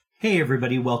Hey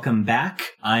everybody, welcome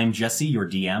back. I'm Jesse, your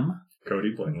DM.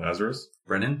 Cody playing Lazarus.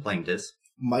 Brennan playing Diz.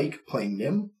 Mike playing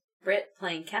Nim. Britt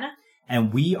playing Kenna.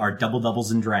 And we are Double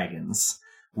Doubles and Dragons.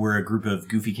 We're a group of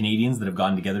goofy Canadians that have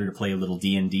gotten together to play a little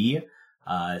D&D.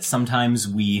 Sometimes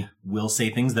we will say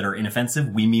things that are inoffensive.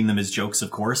 We mean them as jokes, of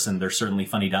course, and they're certainly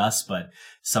funny to us, but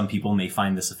some people may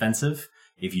find this offensive.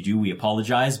 If you do, we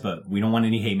apologize, but we don't want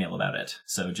any hate mail about it.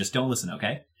 So just don't listen,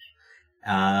 okay?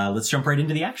 Let's jump right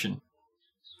into the action.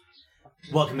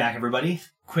 Welcome back, everybody.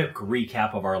 Quick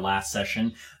recap of our last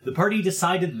session. The party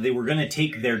decided that they were going to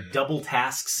take their double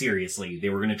task seriously. They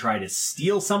were going to try to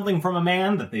steal something from a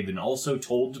man that they've been also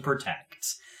told to protect.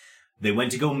 They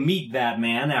went to go meet that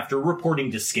man after reporting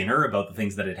to Skinner about the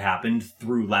things that had happened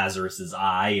through Lazarus's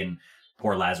eye, and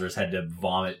poor Lazarus had to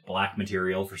vomit black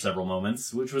material for several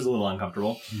moments, which was a little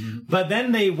uncomfortable. But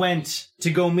then they went to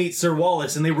go meet Sir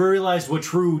Wallace, and they realized what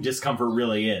true discomfort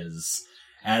really is,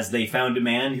 as they found a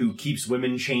man who keeps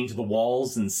women chained to the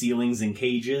walls and ceilings in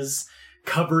cages,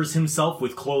 covers himself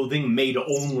with clothing made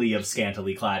only of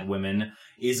scantily clad women,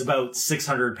 is about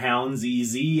 600 pounds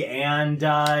easy, and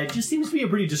just seems to be a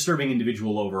pretty disturbing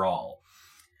individual overall.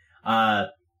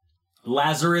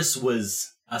 Lazarus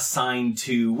was assigned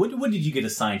to... What did you get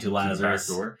assigned to, Lazarus?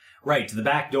 To the back door. Right, to the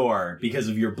back door, because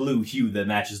of your blue hue that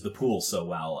matches the pool so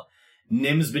well.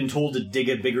 Nim's been told to dig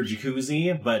a bigger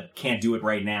jacuzzi, but can't do it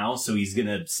right now, so he's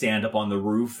gonna stand up on the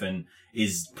roof and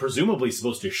is presumably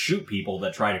supposed to shoot people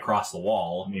that try to cross the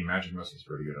wall. I mean, Magic Muscle's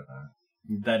pretty good at that.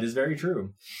 That is very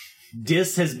true.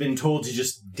 Dis has been told to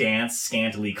just dance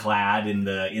scantily clad in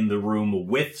the room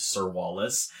with Sir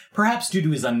Wallace, perhaps due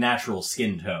to his unnatural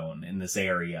skin tone in this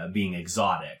area being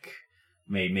exotic.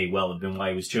 May well have been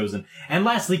why he was chosen. And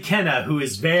lastly, Kenna, who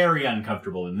is very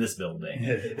uncomfortable in this building,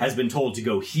 has been told to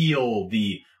go heal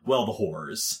the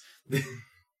whores.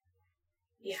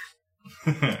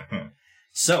 Yeah.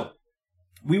 So,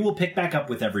 we will pick back up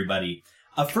with everybody.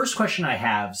 A first question I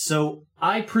have, so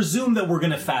I presume that we're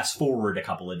going to fast forward a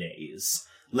couple of days,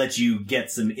 let you get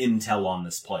some intel on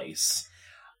this place.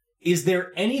 Is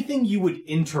there anything you would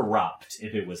interrupt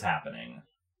if it was happening?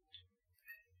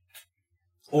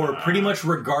 Or pretty much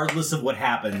regardless of what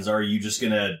happens, are you just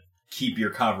going to keep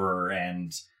your cover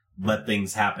and let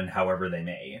things happen however they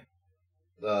may?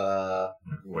 What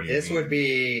do you This mean? would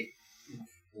be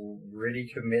pretty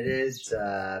committed,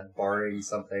 barring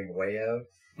something way out.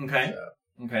 Okay. So.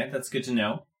 Okay, that's good to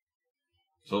know.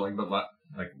 So,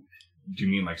 do you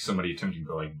mean like somebody attempting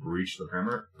to breach the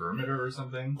perimeter or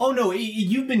something? Oh no,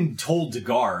 you've been told to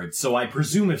guard, so I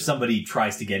presume if somebody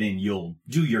tries to get in, you'll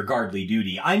do your guardly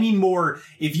duty. I mean more,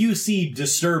 if you see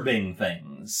disturbing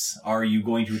things, are you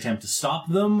going to attempt to stop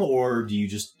them, or do you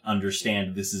just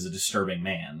understand this is a disturbing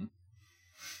man?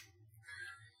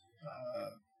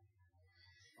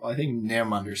 I think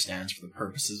Nim understands for the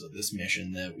purposes of this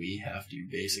mission that we have to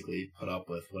basically put up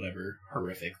with whatever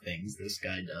horrific things this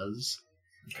guy does.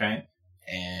 Okay.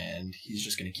 And he's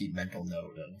just going to keep mental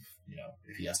note of,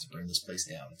 if he has to burn this place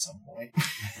down at some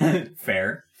point.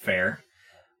 Fair.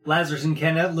 Lazarus and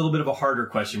Kenna, a little bit of a harder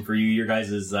question for you. Your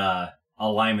guys'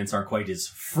 alignments aren't quite as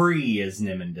free as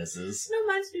Nim and Dis's. No,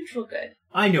 mine's neutral good.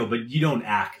 I know, but you don't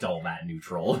act all that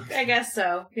neutral. I guess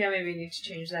so. Yeah, maybe I need to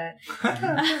change that.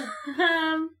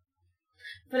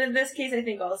 But in this case, I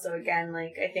think also, again,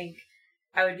 I think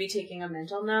I would be taking a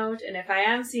mental note, and if I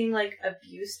am seeing,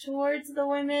 abuse towards the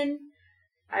women,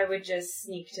 I would just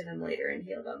sneak to them later and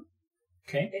heal them.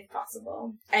 Okay. If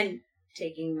possible. And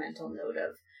taking mental note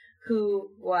of who,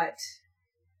 what,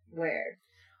 where.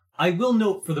 I will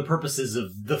note for the purposes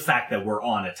of the fact that we're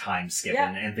on a time skip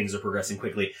and things are progressing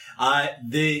quickly,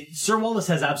 the Sir Wallace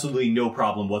has absolutely no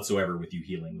problem whatsoever with you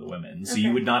healing the women. So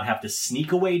you would not have to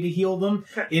sneak away to heal them.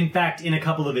 Okay. In fact, in a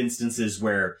couple of instances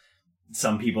where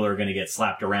some people are going to get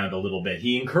slapped around a little bit,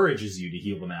 he encourages you to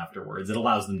heal them afterwards. It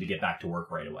allows them to get back to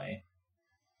work right away.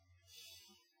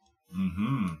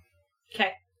 Mm-hmm.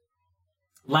 Okay.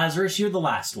 Lazarus, you're the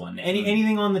last one.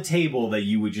 Anything on the table that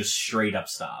you would just straight up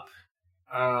stop?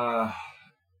 I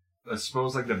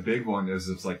suppose the big one is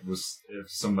if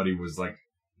somebody was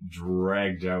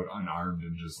dragged out unarmed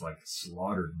and just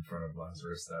slaughtered in front of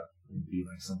Lazarus, that would be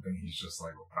something he's just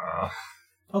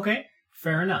Okay,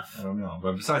 fair enough. I don't know.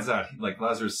 But besides that,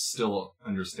 Lazarus still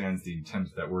understands the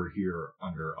intent that we're here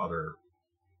under other...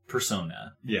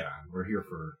 Persona. Yeah, we're here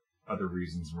for other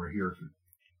reasons. We're here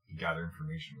to gather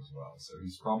information as well. So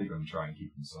he's probably going to try and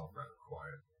keep himself rather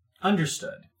quiet.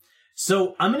 Understood.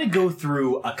 So I'm going to go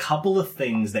through a couple of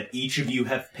things that each of you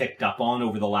have picked up on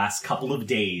over the last couple of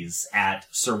days at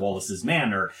Sir Wallace's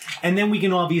Manor, and then we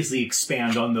can obviously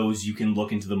expand on those. You can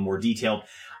look into them more detailed.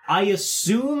 I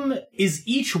assume, is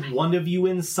each one of you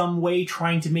in some way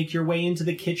trying to make your way into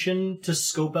the kitchen to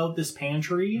scope out this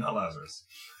pantry? Not Lazarus.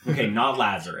 Okay, not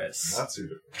Lazarus. Not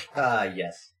suited.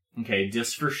 Yes. Okay,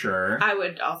 just for sure. I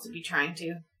would also be trying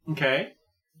to. Okay.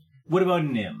 What about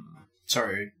Nim?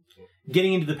 Sorry.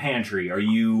 Getting into the pantry, are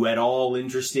you at all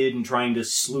interested in trying to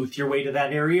sleuth your way to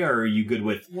that area, or are you good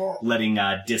with letting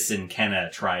Dis and Kenna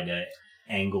try to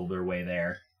angle their way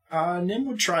there? Nim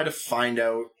would try to find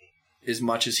out as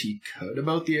much as he could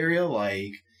about the area,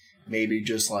 like, maybe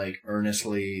just, like,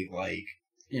 earnestly, like,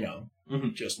 you know,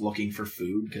 just looking for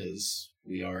food, because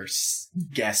we are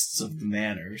guests of the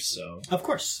manor, so... Of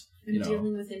course. And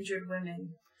dealing with injured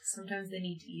women. Sometimes they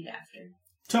need to eat after.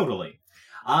 Totally.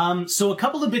 So a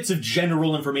couple of bits of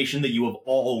general information that you have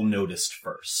all noticed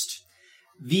first.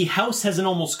 The house has an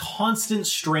almost constant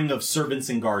string of servants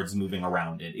and guards moving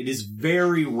around it. It is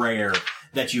very rare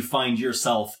that you find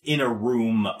yourself in a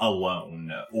room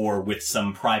alone or with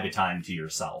some private time to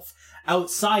yourself,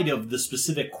 outside of the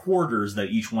specific quarters that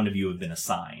each one of you have been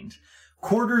assigned.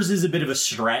 Quarters is a bit of a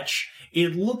stretch.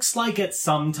 It looks like at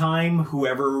some time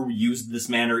whoever used this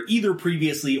manor, either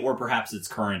previously or perhaps its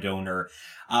current owner,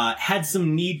 had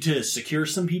some need to secure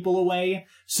some people away.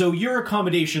 So your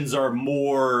accommodations are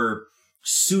more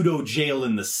pseudo-jail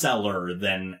in the cellar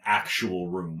than actual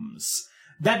rooms.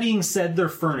 That being said, they're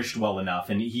furnished well enough,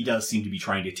 and he does seem to be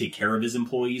trying to take care of his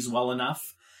employees well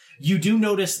enough. You do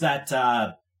notice that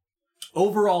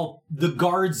overall, the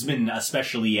guardsmen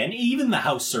especially, and even the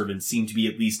house servants seem to be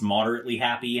at least moderately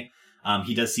happy.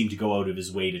 He does seem to go out of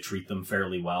his way to treat them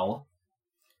fairly well.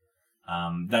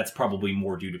 That's probably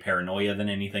more due to paranoia than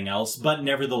anything else, but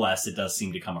nevertheless, it does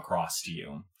seem to come across to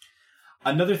you.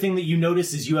 Another thing that you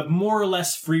notice is you have more or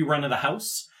less free run of the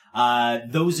house.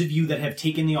 Those of you that have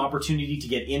taken the opportunity to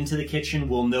get into the kitchen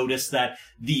will notice that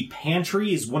the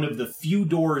pantry is one of the few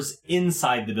doors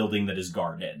inside the building that is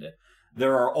guarded.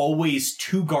 There are always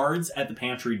 2 guards at the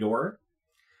pantry door.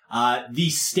 The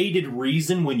stated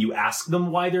reason when you ask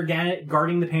them why they're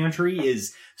guarding the pantry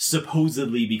is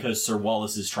supposedly because Sir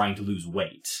Wallace is trying to lose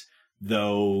weight.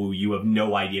 Though you have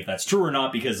no idea if that's true or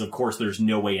not, because of course there's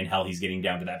no way in hell he's getting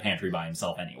down to that pantry by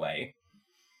himself anyway.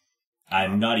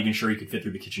 I'm not even sure he could fit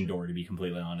through the kitchen door, to be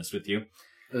completely honest with you.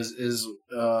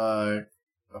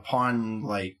 Upon,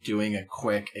 like, doing a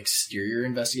quick exterior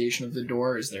investigation of the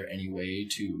door, is there any way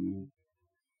to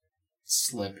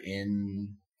slip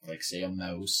in, like, say, a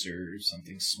mouse or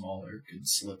something smaller could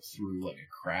slip through, like,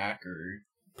 a crack, or...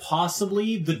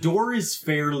 Possibly. The door is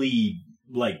fairly,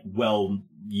 like, well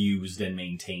used and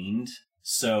maintained,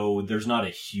 so there's not a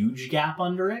huge gap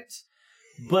under it.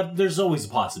 But there's always a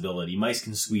possibility. Mice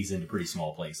can squeeze into pretty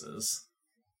small places.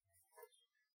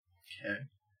 Okay.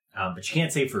 But you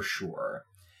can't say for sure.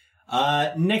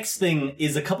 Next thing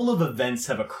is a couple of events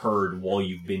have occurred while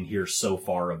you've been here so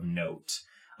far of note.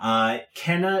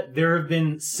 Kenna, there have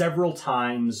been several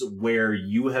times where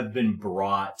you have been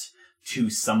brought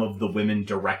to some of the women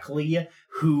directly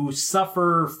who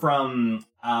suffer from,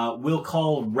 we'll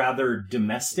call rather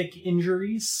domestic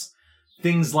injuries.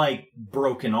 Things like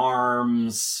broken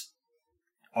arms,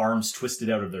 arms twisted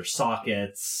out of their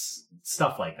sockets,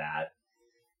 stuff like that.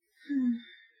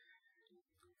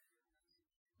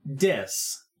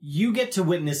 Dis, you get to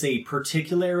witness a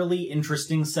particularly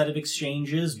interesting set of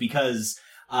exchanges because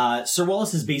Sir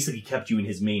Wallace has basically kept you in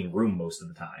his main room most of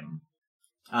the time.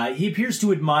 He appears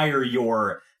to admire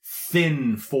your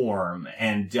thin form,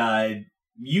 and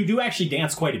you do actually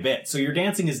dance quite a bit, so your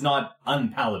dancing is not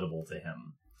unpalatable to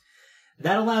him.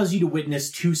 That allows you to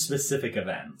witness 2 specific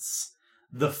events.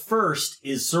 The first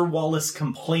is Sir Wallace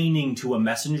complaining to a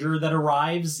messenger that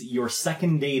arrives your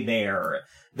second day there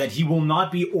that he will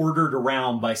not be ordered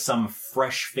around by some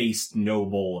fresh-faced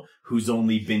noble who's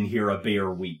only been here a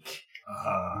bare week.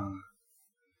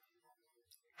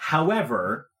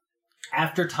 However,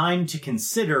 after time to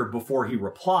consider before he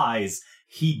replies,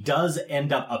 he does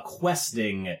end up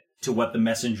accosting to what the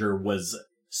messenger was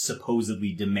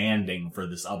supposedly demanding for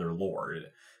this other lord.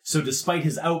 So despite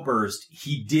his outburst,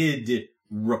 he did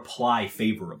reply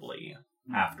favorably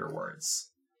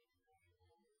afterwards.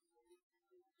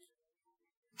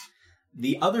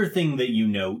 The other thing that you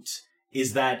note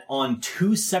is that on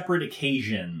 2 separate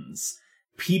occasions,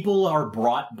 people are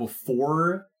brought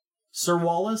before Sir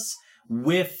Wallace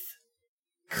with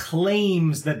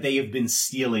claims that they have been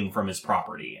stealing from his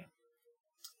property.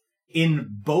 In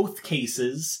both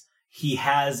cases, he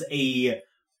has a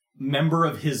member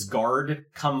of his guard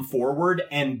come forward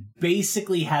and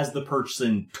basically has the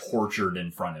person tortured in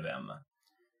front of him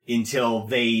until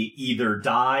they either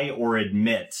die or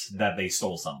admit that they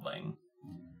stole something.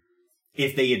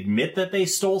 If they admit that they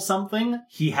stole something,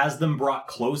 he has them brought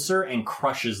closer and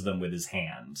crushes them with his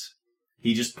hand.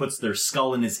 He just puts their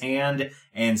skull in his hand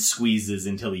and squeezes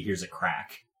until he hears a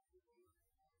crack.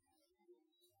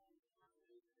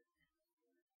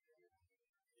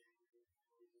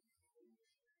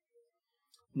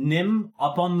 Nim,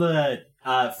 up on the,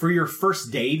 for your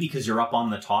first day, because you're up on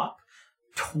the top,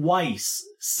 twice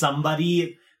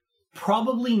somebody,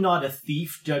 probably not a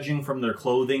thief judging from their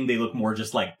clothing, they look more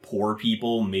just like poor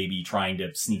people, maybe trying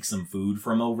to sneak some food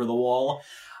from over the wall,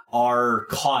 are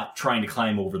caught trying to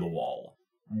climb over the wall.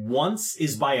 Once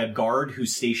is by a guard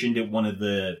who's stationed at one of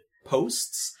the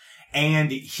posts,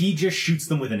 and he just shoots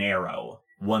them with an arrow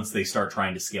once they start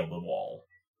trying to scale the wall.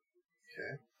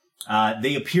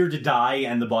 They appear to die,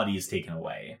 and the body is taken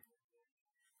away.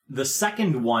 The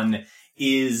second one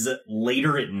is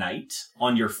later at night,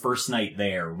 on your first night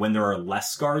there, when there are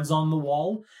less guards on the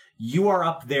wall. You are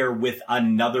up there with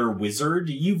another wizard.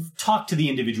 You've talked to the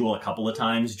individual a couple of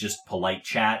times, just polite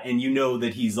chat, and you know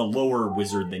that he's a lower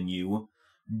wizard than you,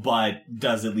 but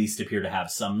does at least appear to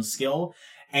have some skill.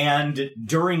 And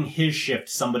during his shift,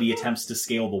 somebody attempts to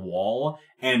scale the wall,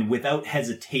 and without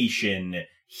hesitation,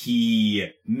 he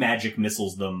magic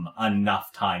missiles them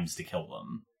enough times to kill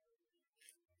them.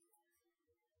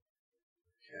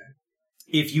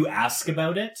 Okay. If you ask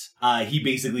about it, he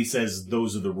basically says,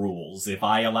 those are the rules. If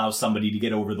I allow somebody to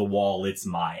get over the wall, it's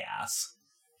my ass.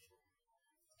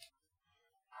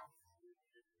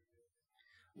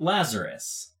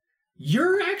 Lazarus.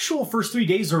 Your actual first 3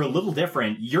 days are a little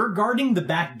different. You're guarding the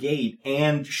back gate,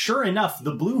 and sure enough,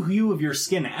 the blue hue of your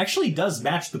skin actually does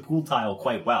match the pool tile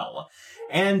quite well.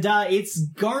 And it's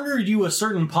garnered you a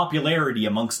certain popularity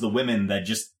amongst the women that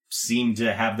just seem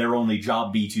to have their only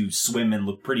job be to swim and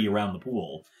look pretty around the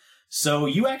pool. So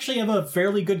you actually have a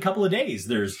fairly good couple of days.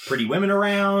 There's pretty women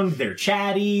around, they're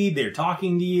chatty, they're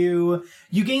talking to you.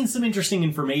 You gain some interesting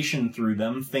information through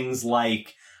them, things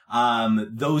like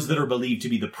those that are believed to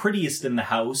be the prettiest in the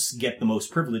house get the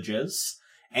most privileges,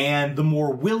 and the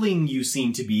more willing you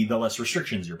seem to be, the less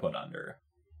restrictions you're put under.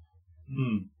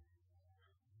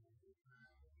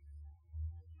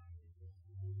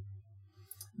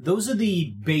 Those are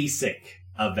the basic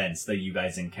events that you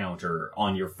guys encounter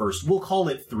on your first, we'll call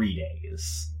it 3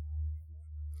 days.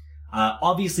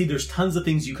 Obviously, there's tons of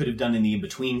things you could have done in the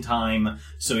in-between time,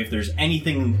 so if there's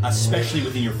anything, especially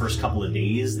within your first couple of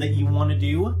days, that you want to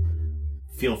do,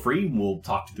 feel free, we'll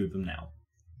talk through them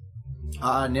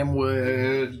now. Nim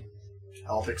would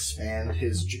help expand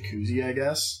his jacuzzi, I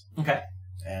guess. Okay.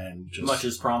 And just... Much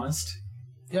as promised.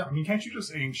 Yeah, I mean, can't you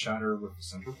just aim shatter with the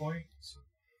center point?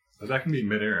 But that can be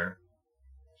midair.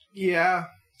 Yeah,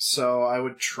 so I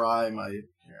would try my,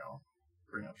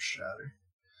 bring up Shatter.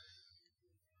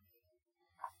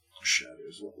 Shatter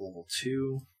is level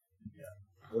 2. Yeah.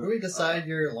 What do we decide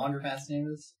your laundromat's name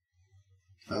is?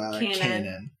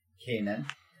 Kanan. Kanan.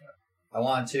 I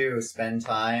want to spend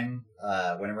time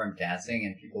whenever I'm dancing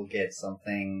and people get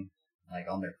something like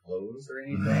on their clothes or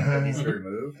anything that needs to be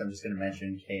removed. I'm just going to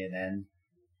mention K&N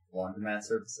laundromat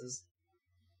services.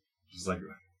 Just like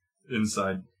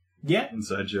inside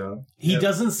job. He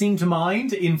doesn't seem to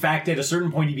mind. In fact, at a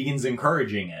certain point, he begins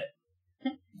encouraging it.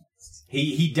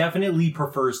 He definitely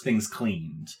prefers things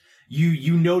cleaned.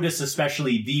 You notice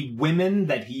especially the women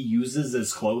that he uses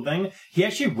as clothing, he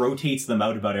actually rotates them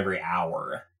out about every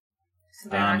hour. So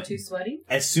they're not too sweaty?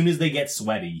 As soon as they get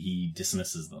sweaty, he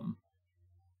dismisses them.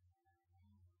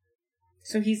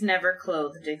 So he's never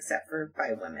clothed except for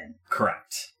by women.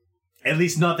 Correct. At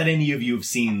least not that any of you have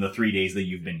seen the 3 days that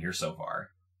you've been here so far.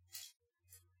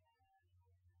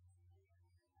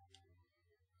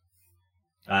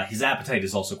 His appetite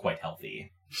is also quite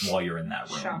healthy while you're in that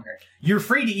room. Shocker. You're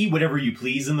free to eat whatever you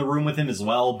please in the room with him as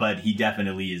well, but he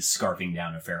definitely is scarfing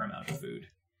down a fair amount of food.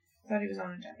 I thought he was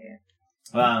on a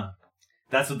diet.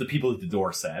 That's what the people at the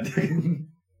door said.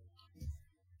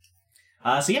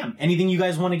 So yeah, anything you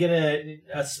guys want to get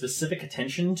a specific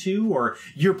attention to, or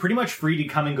you're pretty much free to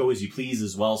come and go as you please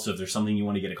as well, so if there's something you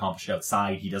want to get accomplished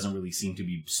outside, he doesn't really seem to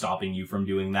be stopping you from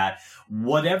doing that.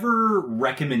 Whatever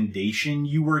recommendation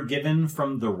you were given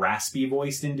from the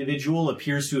raspy-voiced individual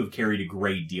appears to have carried a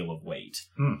great deal of weight.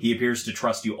 He appears to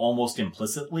trust you almost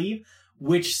implicitly,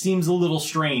 which seems a little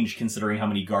strange considering how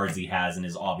many guards he has and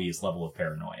his obvious level of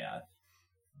paranoia.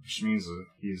 Which means that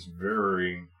he's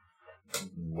very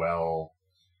well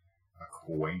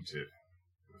acquainted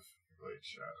with Blade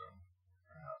Shadow,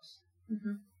 perhaps.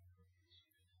 Mm-hmm.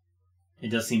 It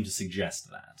does seem to suggest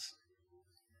that.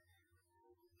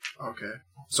 Okay.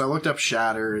 So I looked up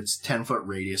Shatter. It's 10-foot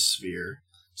radius sphere.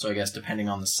 So I guess depending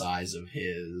on the size of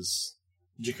his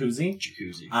Jacuzzi?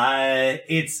 Jacuzzi.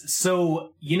 It's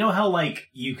so, you know how like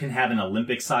you can have an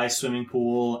Olympic-sized swimming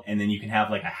pool and then you can have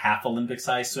like a half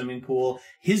Olympic-sized swimming pool?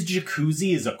 His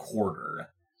jacuzzi is a quarter.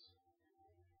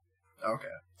 Okay.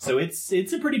 So it's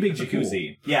a pretty big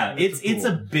jacuzzi. Yeah, it's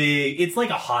a big, it's like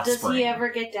a hot Does spring. he ever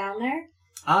get down there?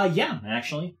 Yeah,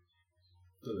 actually.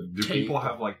 Do people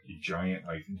have like a giant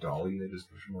like dolly they just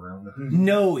push them around?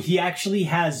 No, he actually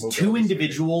has Mobility two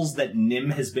individuals that Nim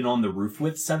has been on the roof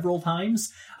with several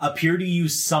times appear to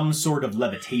use some sort of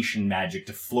levitation magic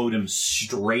to float him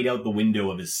straight out the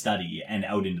window of his study and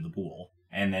out into the pool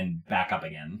and then back up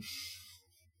again.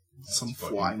 Some That's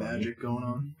fucking fly funny. magic going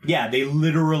on. Yeah, they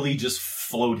literally just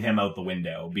float him out the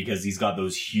window because he's got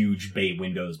those huge bay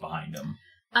windows behind him.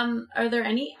 Are there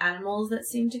any animals that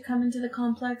seem to come into the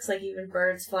complex, like even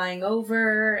birds flying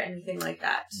over, anything like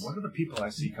that? What are the people I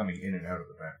see coming in and out of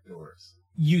the back doors?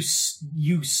 You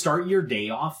start your day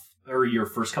off, or your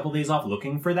first couple days off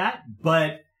looking for that,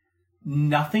 but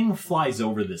nothing flies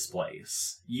over this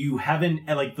place. You haven't,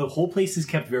 like, the whole place is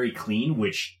kept very clean,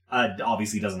 which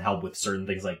obviously doesn't help with certain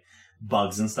things like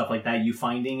bugs and stuff like that you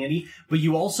finding any. But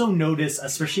you also notice,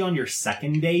 especially on your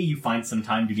second day, you find some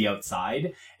time to be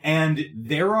outside, and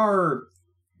there are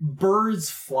birds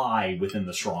fly within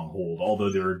the stronghold, although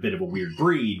they're a bit of a weird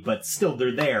breed, but still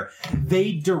they're there.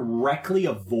 They directly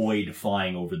avoid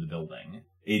flying over the building.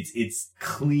 It's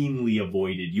cleanly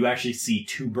avoided. You actually see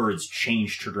two birds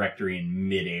change trajectory in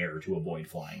midair to avoid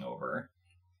flying over.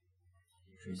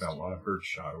 There's got a lot of birds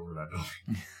shot over that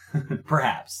building.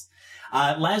 Perhaps.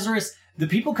 Lazarus, the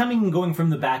people coming and going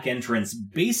from the back entrance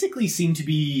basically seem to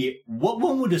be what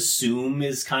one would assume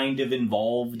is kind of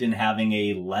involved in having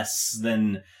a less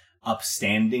than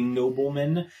upstanding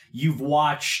nobleman. You've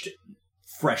watched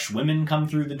fresh women come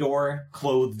through the door,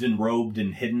 clothed and robed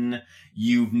and hidden.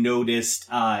 You've noticed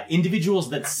individuals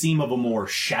that seem of a more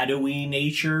shadowy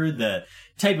nature, the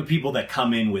type of people that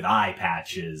come in with eye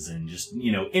patches and just,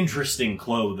 interesting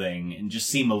clothing and just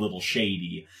seem a little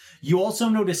shady. You also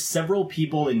notice several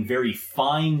people in very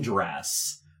fine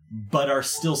dress, but are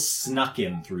still snuck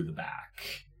in through the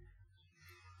back.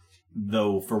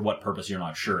 Though for what purpose you're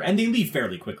not sure. And they leave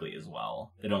fairly quickly as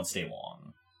well. They don't stay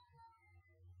long.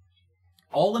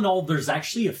 All in all, there's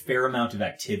actually a fair amount of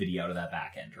activity out of that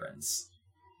back entrance.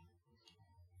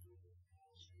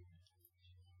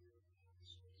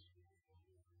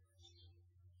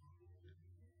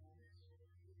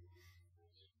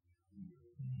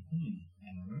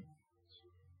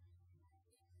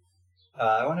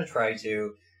 I want to try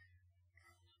to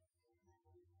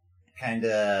kind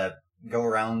of go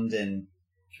around and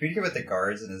communicate with the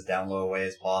guards in as down low a way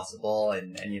as possible,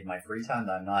 and any of my free time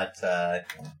that I'm not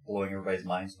blowing everybody's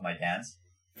minds with my dance.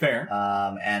 Fair.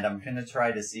 And I'm going to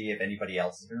try to see if anybody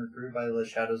else has been recruited by the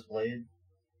Shadows Blade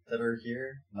that are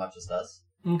here, not just us.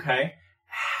 Okay.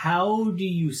 How do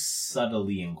you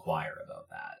subtly inquire about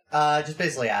that? Just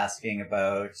basically asking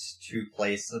about to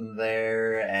place them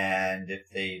there and if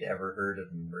they'd ever heard of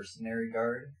the Mercenary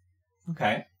Guard.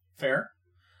 Okay. Fair.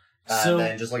 And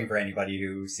then just looking for anybody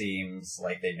who seems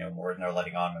like they know more than they're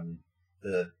letting on when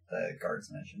the guards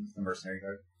mentioned, the Mercenary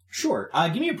Guard. Sure.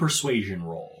 Give me a persuasion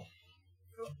roll.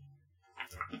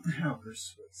 How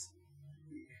persuasive.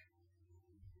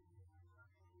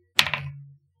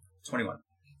 21.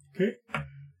 Okay.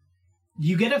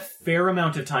 You get a fair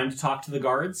amount of time to talk to the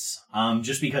guards,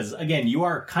 just because, again, you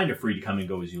are kind of free to come and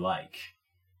go as you like.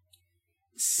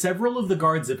 Several of the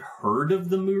guards have heard of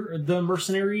the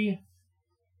mercenary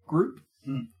group,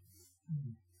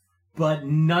 but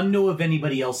none know of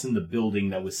anybody else in the building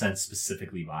that was sent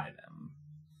specifically by them.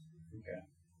 Okay.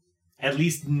 At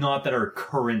least not that are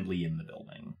currently in the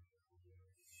building.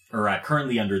 Or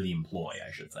currently under the employ,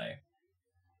 I should say.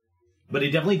 But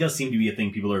it definitely does seem to be a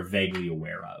thing people are vaguely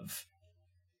aware of.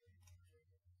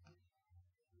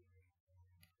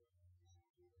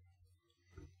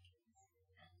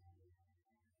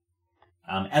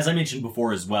 As I mentioned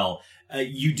before as well,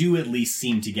 you do at least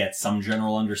seem to get some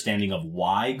general understanding of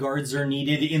why guards are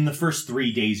needed. In the first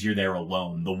 3 days you're there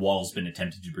alone, the wall's been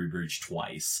attempted to be breached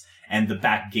twice, and the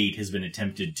back gate has been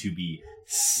attempted to be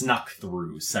snuck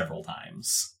through several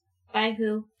times. By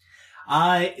who?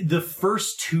 The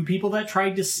first two people that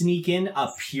tried to sneak in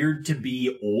appeared to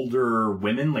be older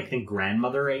women, like I think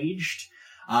grandmother aged.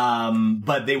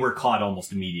 But they were caught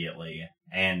almost immediately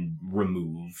and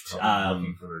removed. Probably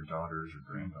looking for their daughters or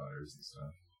granddaughters and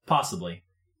stuff. Possibly.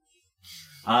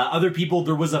 Other people,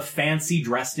 there was a fancy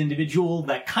dressed individual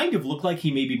that kind of looked like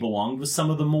he maybe belonged with some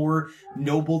of the more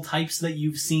noble types that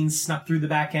you've seen snuck through the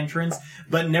back entrance.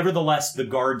 But nevertheless, the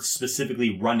guards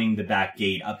specifically running the back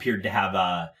gate appeared to have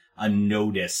a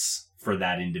notice for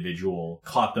that individual,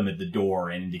 caught them at the door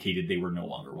and indicated they were no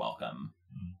longer welcome.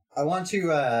 I want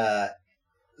to,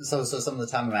 so some of the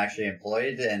time I'm actually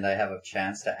employed and I have a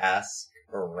chance to ask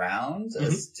around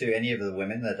as to any of the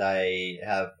women that I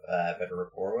have a better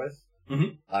rapport with.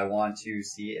 I want to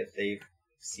see if they've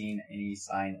seen any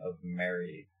sign of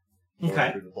Mary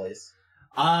going through the place.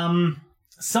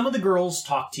 Some of the girls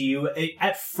talk to you.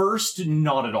 At first,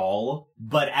 not at all,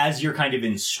 but as you're kind of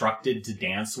instructed to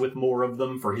dance with more of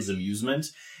them for his amusement,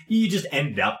 you just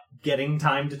end up getting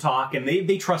time to talk, and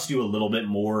they trust you a little bit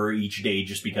more each day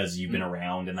just because you've been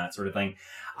around and that sort of thing.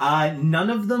 None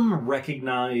of them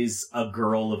recognize a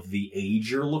girl of the age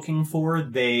you're looking for.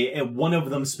 One of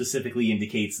them specifically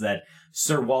indicates that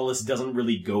Sir Wallace doesn't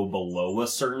really go below a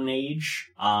certain age,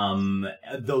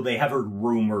 though they have heard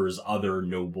rumors other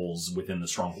nobles within the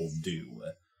stronghold do,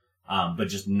 but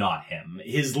just not him.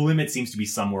 His limit seems to be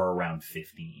somewhere around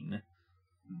 15.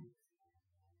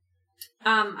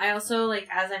 I also, like,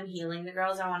 as I'm healing the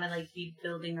girls, I want to, like, be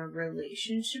building a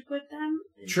relationship with them.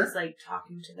 And Sure. just, like,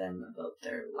 talking to them about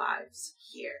their lives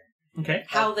here. Okay.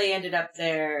 How they ended up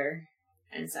there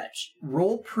and such.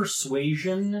 Roll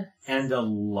persuasion and a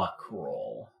luck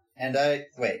roll. And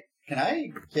can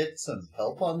I get some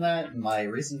help on that? My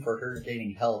reason for her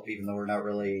gaining help, even though we're not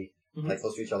really like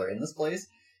close to each other in this place,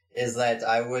 is that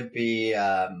I would be,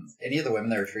 any of the women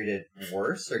that are treated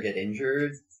worse or get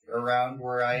injured around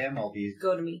where I am, I'll be...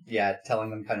 Go to me. Yeah, telling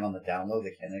them kind of on the down low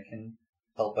that Kenna can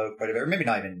help out quite a bit, or maybe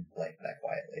not even, like, that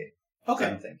quietly. Okay. I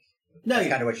don't think. No, That's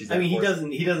kind of what she's there I mean, for.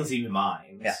 he doesn't seem to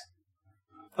mind. Yeah.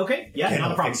 Okay, yeah, Kenna not a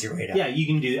will problem. fix your way down. Yeah, you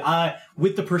can do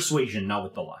with the persuasion, not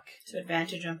with the luck. So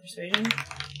advantage on persuasion.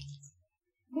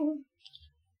 No,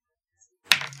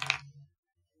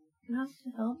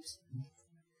 it helps.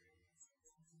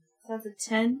 So that's a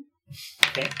 10.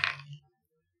 Okay.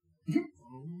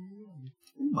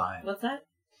 My. What's that?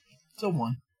 It's a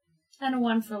 1. And a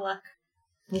 1 for luck.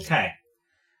 Okay.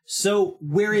 So,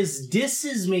 whereas Dis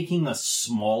is making a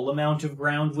small amount of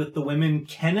ground with the women,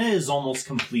 Kenna is almost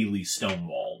completely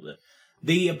stonewalled.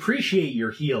 They appreciate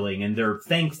your healing, and they're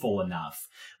thankful enough.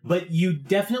 But you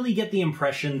definitely get the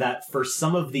impression that for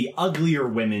some of the uglier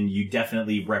women, you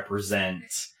definitely represent...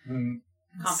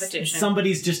 Competition.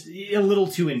 Somebody's just a little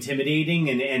too intimidating,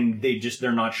 and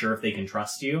they're not sure if they can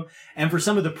trust you. And for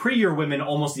some of the prettier women,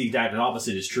 almost the exact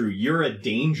opposite is true. You're a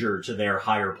danger to their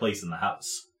higher place in the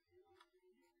house.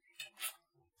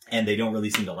 And they don't really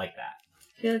seem to like that.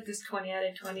 I feel like this 20 out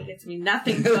of 20 gets me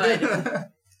nothing good.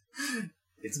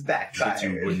 It's Gets you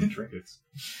backfired. wooden trinkets.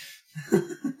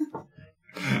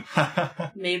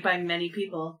 Made by many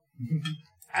people.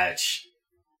 Ouch.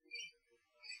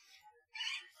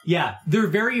 Yeah, they're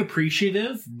very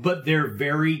appreciative, but they're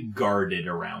very guarded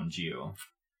around you.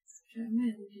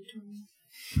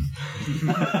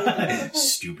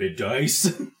 Stupid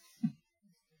dice.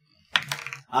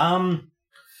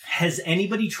 Has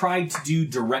anybody tried to do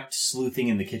direct sleuthing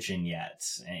in the kitchen yet?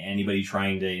 Anybody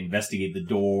trying to investigate the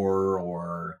door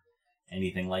or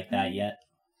anything like that yet?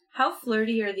 How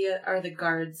flirty are the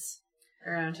guards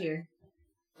around here?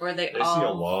 Or are they They all see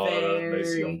a lot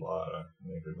very... of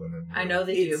naked women. I know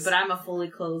they do, but I'm a fully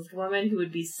clothed woman who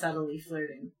would be subtly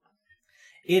flirting.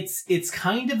 It's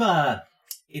kind of a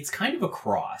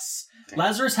cross.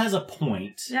 Lazarus has a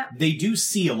point. Yeah. They do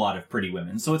see a lot of pretty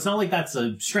women, so it's not like that's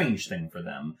a strange thing for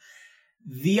them.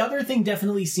 The other thing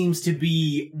definitely seems to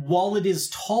be, while it is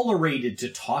tolerated to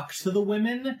talk to the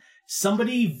women,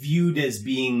 somebody viewed as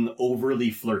being overly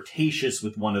flirtatious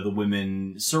with one of the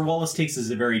women, Sir Wallace takes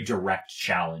as a very direct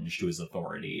challenge to his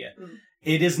authority.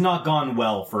 It has not gone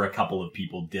well for a couple of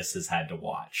people Dis has had to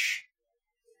watch.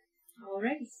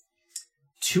 Alrighty.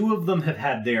 2 of them have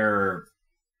had their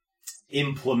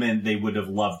implement they would have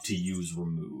loved to use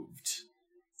removed.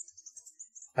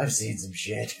 I've seen some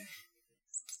shit.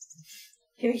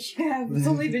 Yeah, it's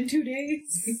only been 2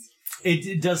 days.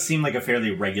 It does seem like a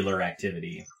fairly regular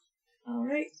activity.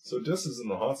 Alright. So Dis is in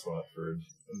the hotspot for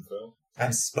info.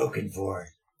 I'm spoken for.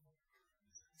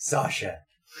 Sasha.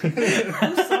 Who's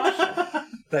Sasha?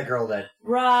 That girl that...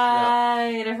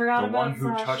 Right, I forgot The about one who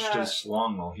Sasha. touched his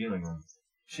schlong while healing him.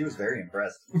 She was very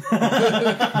impressed.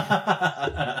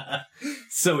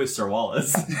 So is Sir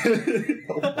Wallace.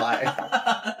 Oh my.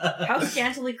 How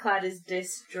scantily clad is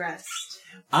Dis dressed?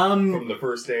 From the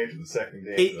first day to the second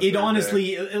day. to the It third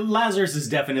honestly, day. Lazarus is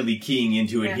definitely keying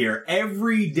into it Yeah. here.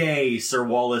 Every day, Sir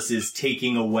Wallace is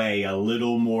taking away a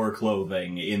little more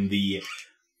clothing in the,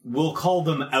 we'll call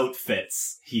them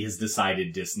outfits, he has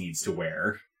decided Dis needs to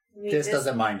wear. I mean, Dis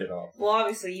doesn't mind at all. Well,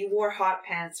 obviously, you wore hot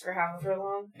pants for however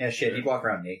long. Yeah, shit, he'd walk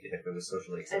around naked if it was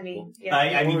socially I acceptable. mean, yeah.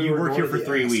 I mean, you Or work here for the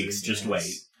 3 acid weeks, just dance.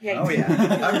 wait. Yeah, Oh yeah,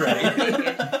 I'm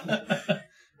ready.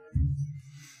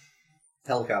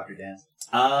 Helicopter dance.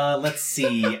 Let's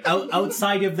see.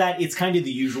 Outside of that, it's kind of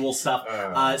the usual stuff.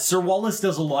 Sir Wallace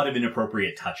does a lot of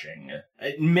inappropriate touching.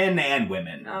 Men and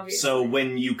women. Obviously. So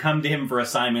when you come to him for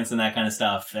assignments and that kind of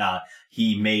stuff,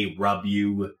 he may rub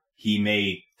you, he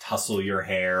may tussle your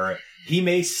hair, he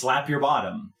may slap your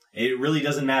bottom. It really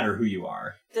doesn't matter who you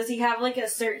are. Does he have, like, a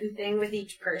certain thing with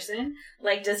each person?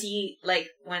 Like, does he, like,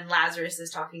 when Lazarus is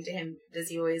talking to him, does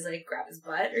he always, like, grab his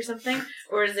butt or something?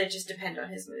 Or does it just depend on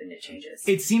his mood and it changes?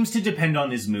 It seems to depend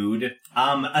on his mood.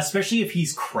 Especially if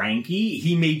he's cranky,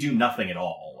 he may do nothing at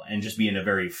all and just be in a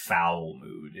very foul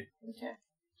mood. Okay.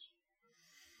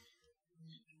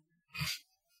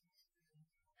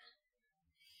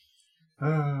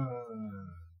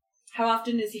 How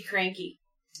often is he cranky?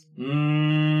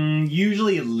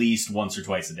 Usually at least once or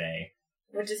twice a day.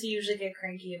 What does he usually get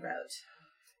cranky about?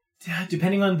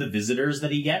 Depending on the visitors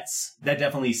that he gets, that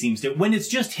definitely seems to... When it's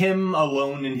just him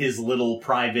alone in his little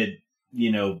private,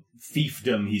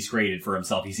 fiefdom he's created for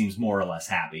himself, he seems more or less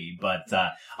happy. But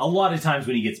a lot of times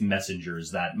when he gets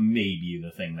messengers, that may be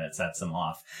the thing that sets him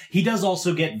off. He does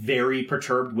also get very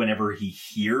perturbed whenever he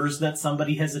hears that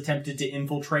somebody has attempted to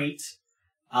infiltrate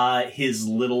his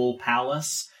little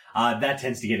palace. That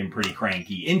tends to get him pretty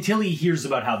cranky. Until he hears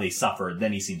about how they suffered,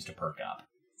 then he seems to perk up.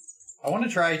 I want to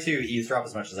try to eavesdrop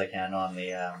as much as I can on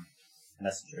the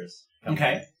messengers.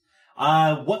 Okay.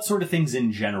 What sort of things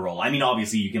in general? I mean,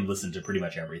 obviously you can listen to pretty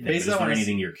much everything. Basically, but is there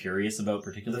anything you're curious about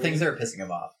particularly? The things that are pissing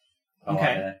him off. I Okay.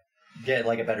 want to get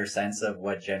like a better sense of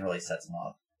what generally sets him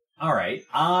off. All right.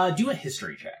 Do a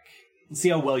history check. See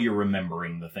how well you're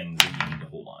remembering the things that you need to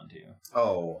hold on to.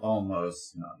 Oh,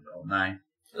 almost. Not real. 9.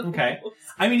 Okay.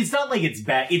 I mean, it's not like it's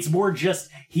bad. It's more just,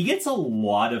 he gets a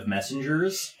lot of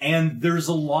messengers, and there's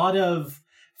a lot of,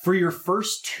 for your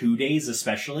first 2 days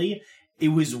especially, it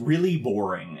was really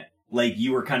boring. Like,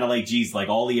 you were kind of like, geez, like,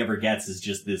 all he ever gets is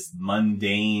just this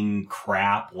mundane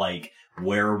crap, like,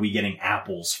 where are we getting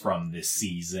apples from this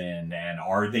season? And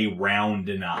are they round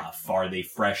enough? Are they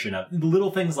fresh enough?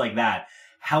 Little things like that.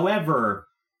 However,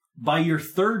 by your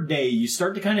third day, you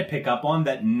start to kind of pick up on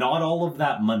that not all of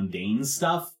that mundane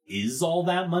stuff is all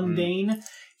that mundane.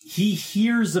 He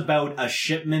hears about a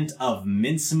shipment of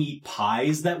mincemeat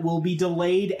pies that will be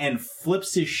delayed and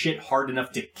flips his shit hard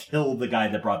enough to kill the guy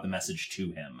that brought the message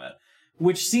to him,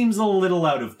 which seems a little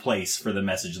out of place for the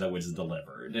message that was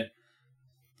delivered.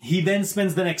 He then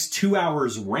spends the next 2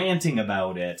 hours ranting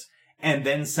about it and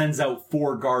then sends out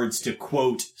 4 guards to,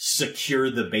 quote,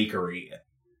 secure the bakery.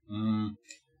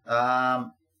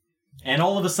 And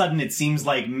all of a sudden, it seems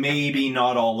like maybe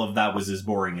not all of that was as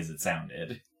boring as it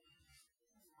sounded.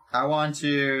 I want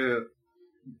to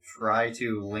try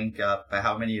to link up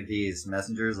how many of these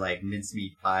messengers, like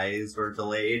mincemeat pies, were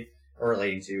delayed, or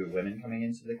relating to women coming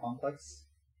into the complex.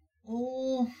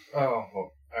 Oh,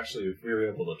 well, actually, if we were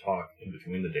able to talk in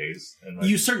between the days, and like,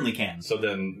 You certainly can. so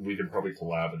then we could probably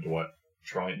collab into what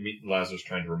Lazarus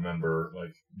trying to remember,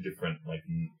 like different, like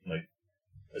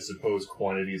I suppose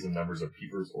quantities and numbers of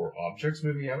peepers or objects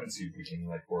moving out, and see if we can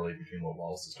like correlate between what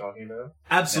Wallace is talking about.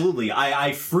 Absolutely.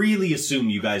 I freely assume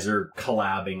you guys are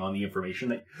collabing on the information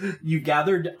that you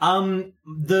gathered.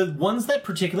 The ones that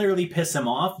particularly piss him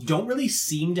off don't really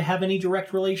seem to have any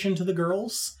direct relation to the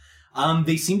girls.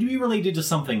 They seem to be related to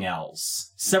something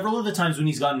else. Several of the times when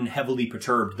he's gotten heavily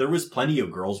perturbed, there was plenty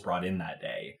of girls brought in that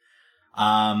day.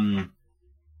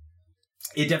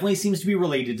 It definitely seems to be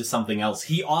related to something else.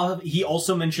 He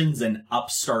also mentions an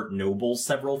upstart noble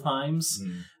several times,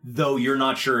 though you're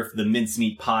not sure if the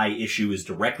mincemeat pie issue is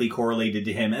directly correlated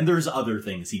to him, and there's other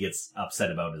things he gets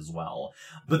upset about as well.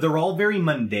 But they're all very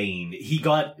mundane. He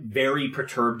got very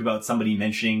perturbed about somebody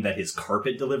mentioning that his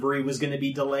carpet delivery was going to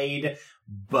be delayed,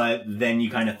 but then you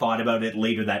kind of thought about it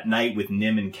later that night with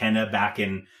Nim and Kenna back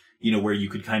in, where you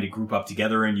could kind of group up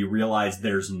together, and you realize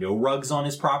there's no rugs on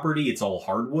his property, it's all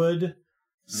hardwood.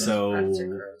 So,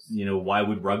 why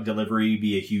would rug delivery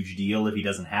be a huge deal if he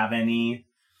doesn't have any?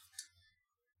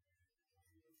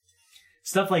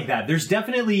 Stuff like that. There's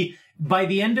definitely, by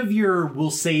the end of your,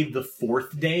 we'll say the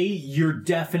 4th day, you're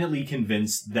definitely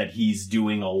convinced that he's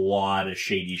doing a lot of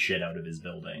shady shit out of his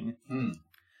building.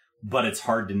 But it's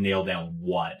hard to nail down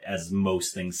what, as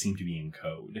most things seem to be in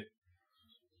code.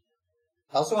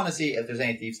 I also want to see if there's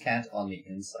any thieves' cant on the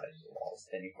inside of the walls,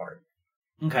 any part.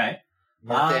 Okay.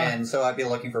 Marked in, so I'd be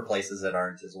looking for places that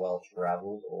aren't as well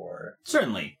traveled, or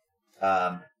Certainly.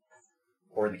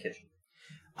 or in the kitchen.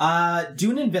 Do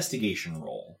an investigation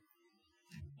roll.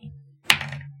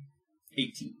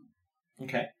 18.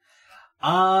 Okay.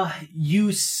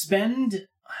 You spend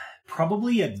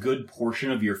probably a good portion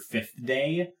of your 5th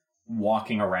day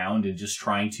walking around and just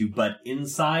trying to, but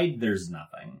inside there's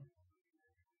nothing.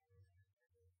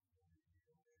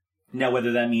 Now,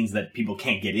 whether that means that people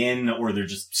can't get in or they're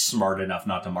just smart enough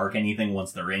not to mark anything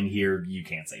once they're in here, you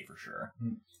can't say for sure.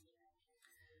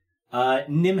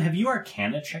 Nim, have you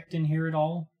Arcana checked in here at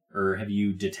all? Or have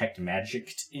you Detect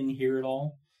Magicked in here at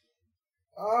all?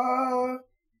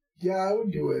 Yeah, I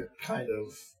would do it kind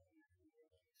of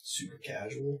super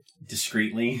casual.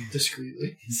 Discreetly?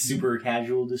 Discreetly. Super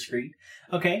casual, discreet.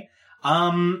 Okay.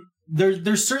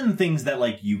 There's certain things that,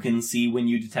 like, you can see when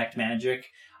you detect magic.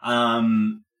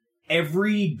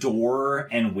 Every door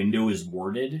and window is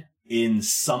warded in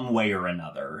some way or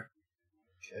another.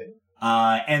 Okay.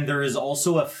 And there is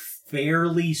also a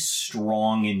fairly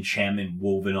strong enchantment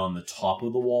woven on the top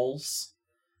of the walls.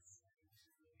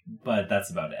 But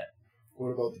that's about it.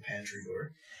 What about the pantry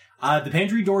door? The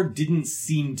pantry door didn't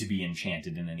seem to be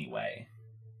enchanted in any way.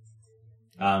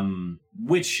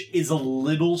 Which is a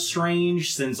little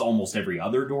strange since almost every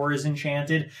other door is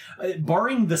enchanted.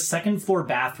 Barring the second floor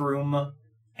bathroom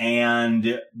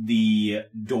and the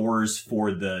doors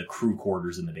for the crew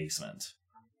quarters in the basement.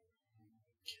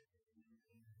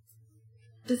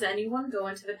 Does anyone go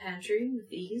into the pantry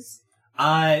with ease?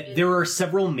 There are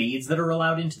several maids that are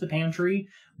allowed into the pantry,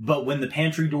 but when the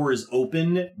pantry door is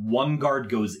open, one guard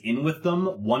goes in with them,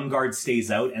 one guard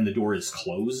stays out, and the door is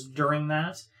closed during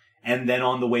that. And then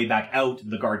on the way back out,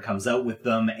 the guard comes out with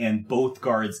them, and both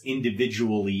guards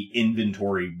individually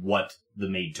inventory what the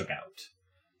maid took out.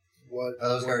 What Are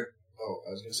those guard? Oh,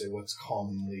 I was going to say, what's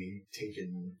commonly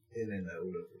taken in and out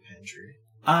of the pantry?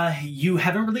 You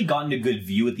haven't really gotten a good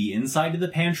view at the inside of the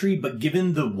pantry, but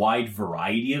given the wide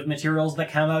variety of materials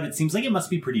that come out, it seems like it must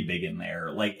be pretty big in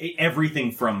there. Like,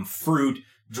 everything from fruit,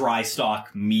 dry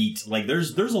stock, meat, like,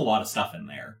 there's a lot of stuff in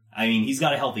there. I mean, he's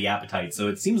got a healthy appetite, so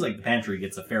it seems like the pantry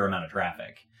gets a fair amount of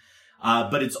traffic.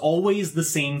 But it's always the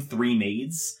same 3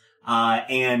 maids,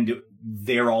 and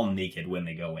they're all naked when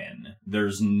they go in.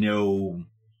 There's no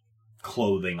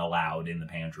clothing allowed in the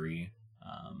pantry.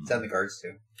 Is that the guards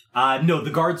too? No,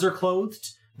 the guards are clothed.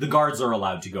 The guards are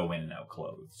allowed to go in and out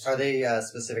clothed. Are they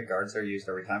specific guards that are used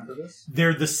every time for this?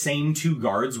 They're the same 2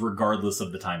 guards regardless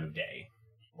of the time of day.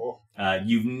 Oh.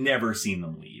 You've never seen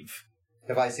them leave.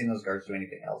 Have I seen those guards do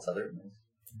anything else other than this?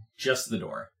 Just the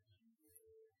door.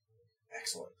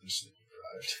 Excellent. They're sleep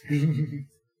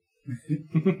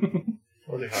deprived.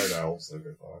 Or they hired elves, like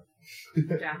I thought.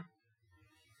 Yeah.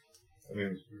 I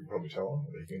mean, you can probably tell.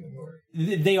 Are they human or...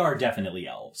 They are definitely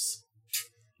elves.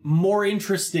 More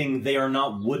interesting, they are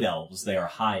not wood elves, they are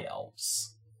high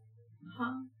elves.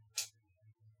 Huh.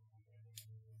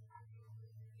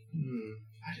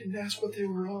 I didn't ask what they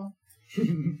were on.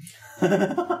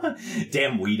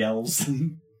 Damn weed elves.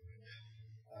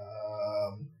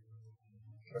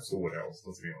 That's the wood elves,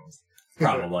 let's be honest.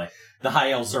 Probably. The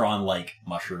high elves are on, like,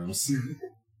 mushrooms.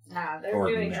 Nah, they're Or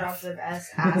doing meth. drops of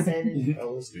acid.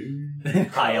 LSD.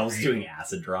 High elves doing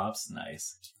acid drops.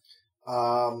 Nice.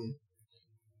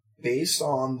 Based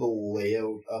on the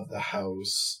layout of the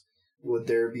house, would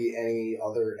there be any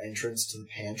other entrance to the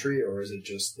pantry, or is it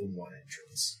just the one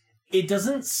entrance? It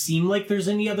doesn't seem like there's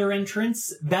any other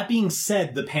entrance. That being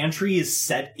said, the pantry is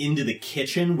set into the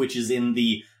kitchen, which is in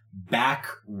the back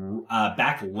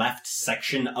left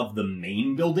section of the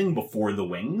main building before the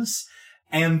wings.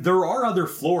 And there are other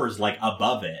floors, like,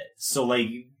 above it. So, like,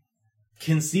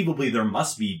 conceivably there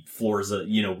must be floors,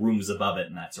 rooms above it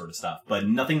and that sort of stuff. But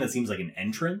nothing that seems like an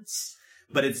entrance.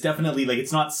 But it's definitely, like,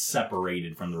 it's not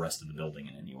separated from the rest of the building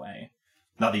in any way.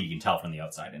 Not that you can tell from the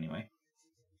outside, anyway.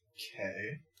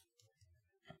 Okay.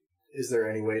 Is there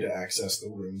any way to access the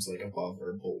rooms, like, above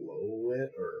or below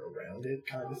it, or around it,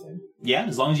 kind of thing? Yeah,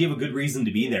 as long as you have a good reason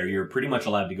to be there, you're pretty much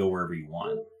allowed to go wherever you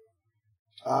want.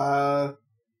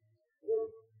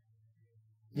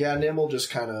 Yeah, Nim will just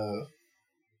kind of...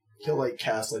 He'll, like,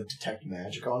 cast, like, Detect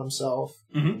Magic on himself.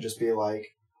 Mhm. And just be like,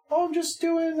 oh, I'm just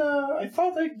doing, I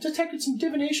thought I detected some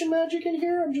divination magic in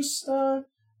here. I'm just,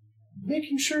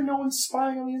 making sure no one's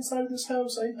spying on the inside of this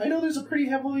house. I know there's a pretty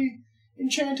heavily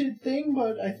enchanted thing,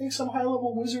 but I think some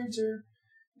high-level wizards are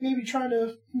maybe trying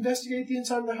to investigate the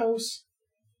inside of the house.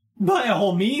 By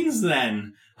all means,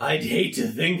 then. I'd hate to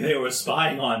think they were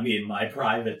spying on me in my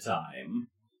private time.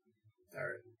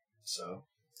 Alright, so...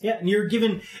 Yeah, and you're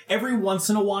given, every once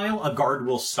in a while, a guard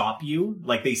will stop you.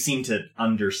 Like, they seem to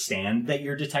understand that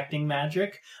you're detecting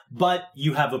magic, but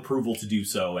you have approval to do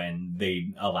so, and they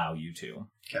allow you to.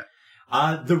 Okay.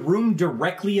 The room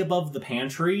directly above the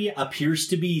pantry appears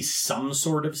to be some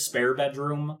sort of spare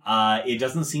bedroom. It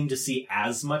doesn't seem to see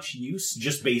as much use,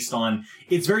 just based on,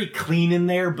 it's very clean in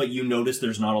there, but you notice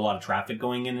there's not a lot of traffic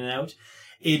going in and out.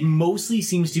 It mostly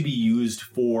seems to be used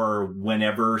for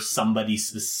whenever somebody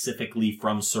specifically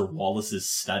from Sir Wallace's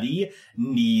study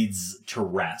needs to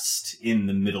rest in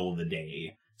the middle of the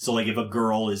day. So, like, if a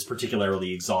girl is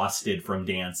particularly exhausted from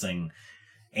dancing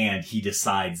and he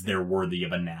decides they're worthy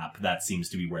of a nap, that seems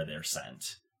to be where they're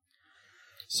sent.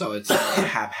 So it's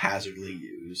haphazardly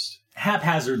used.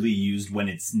 Haphazardly used when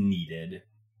it's needed.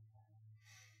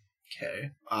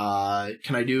 Okay.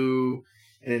 Can I do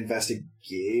an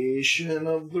investigation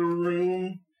of the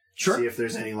room? Sure. See if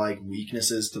there's any, like,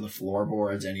 weaknesses to the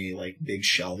floorboards, any, like, big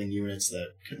shelving units that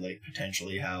could, like,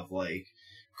 potentially have, like,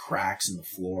 cracks in the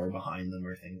floor behind them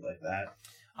or things like that.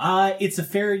 It's a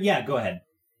fair... Yeah, go ahead.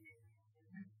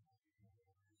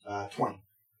 20.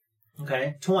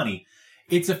 Okay, 20.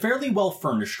 It's a fairly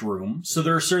well-furnished room, so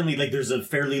there are certainly, like, there's a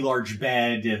fairly large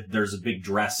bed, there's a big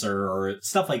dresser, or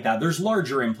stuff like that. There's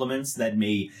larger implements that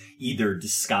may either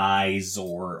disguise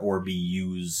or be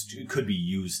used, could be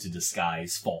used to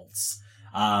disguise faults.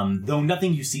 Though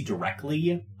nothing you see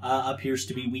directly appears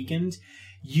to be weakened.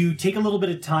 You take a little bit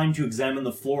of time to examine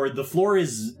the floor. The floor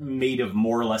is made of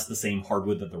more or less the same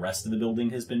hardwood that the rest of the building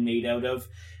has been made out of.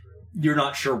 You're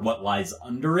not sure what lies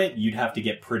under it. You'd have to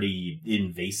get pretty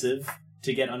invasive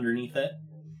to get underneath it.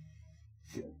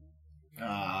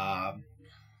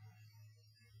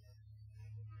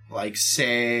 Like,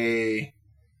 say...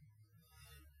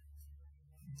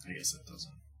 I guess that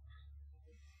doesn't...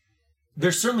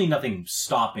 There's certainly nothing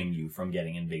stopping you from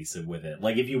getting invasive with it.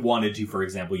 Like, if you wanted to, for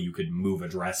example, you could move a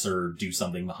dresser, do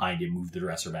something behind it, move the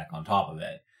dresser back on top of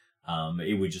it.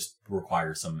 It would just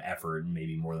require some effort, and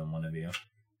maybe more than one of you.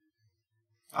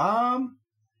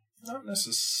 Not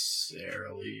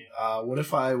necessarily. What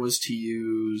if I was to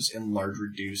use enlarge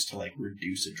reduce to, like,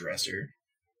 reduce a dresser?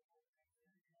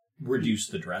 Reduce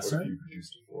the What dresser? if you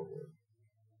reduced it forward?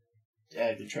 Yeah,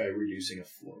 I could try reducing a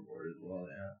floorboard as well,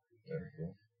 yeah. There we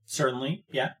go. Certainly,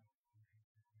 yeah.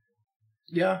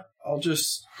 Yeah, I'll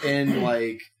just, in,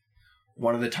 like,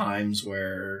 one of the times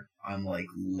where I'm, like,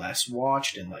 less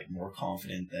watched and, like, more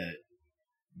confident that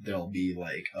there'll be,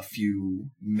 like, a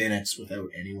few minutes without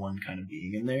anyone kind of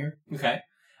being in there. Okay.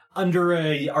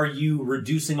 Are you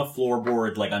reducing a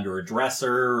floorboard, like, under a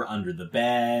dresser, under the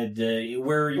bed?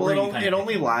 Where are you kind It of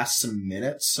only lasts some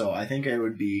minutes, so I think it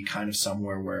would be kind of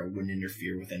somewhere where it wouldn't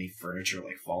interfere with any furniture,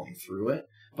 like, falling through it,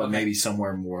 but Okay. maybe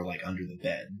somewhere more, like, under the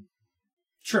bed.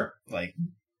 Sure. Like,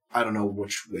 I don't know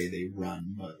which way they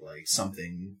run, but, like,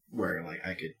 something where, like,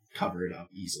 I could cover it up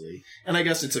easily. And I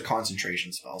guess it's a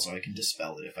concentration spell, so I can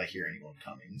dispel it if I hear anyone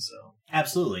coming, so...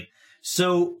 Absolutely.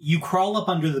 So you crawl up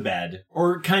under the bed,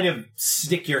 or kind of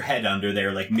stick your head under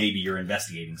there like maybe you're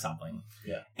investigating something.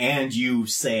 Yeah. And you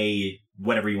say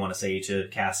whatever you want to say to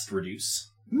cast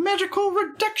Reduce. Magical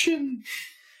reduction!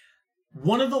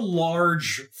 One of the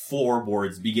large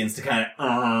floorboards begins to kind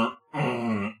of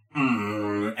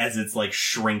as it's like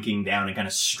shrinking down and kind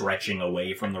of stretching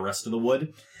away from the rest of the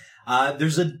wood.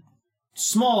 There's a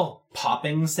small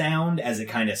popping sound as it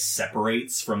kind of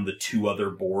separates from the two other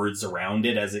boards around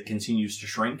it as it continues to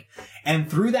shrink.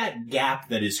 And through that gap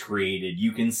that is created,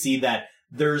 you can see that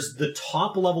there's the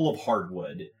top level of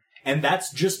hardwood, and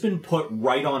that's just been put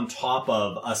right on top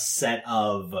of a set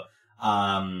of,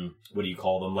 what do you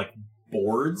call them? Like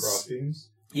boards? Crossbeams?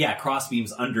 Yeah,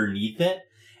 crossbeams underneath it.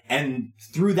 And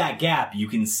through that gap, you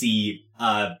can see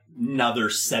another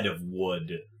set of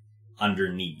wood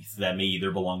underneath that may either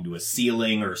belong to a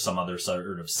ceiling or some other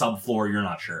sort of subfloor. You're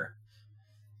not sure.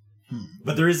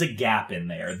 But there is a gap in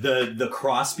there. The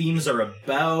crossbeams are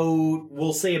about,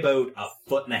 we'll say about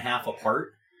 1.5 feet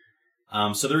apart.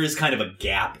 So there is kind of a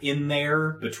gap in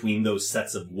there between those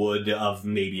sets of wood of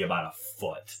maybe about 1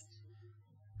 foot.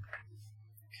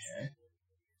 Okay.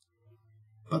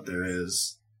 But there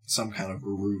is some kind of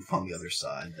roof on the other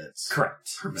side that's...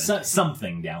 Correct. preventing-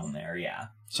 Something down there, yeah.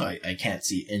 So I can't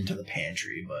see into the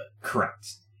pantry, but... Correct.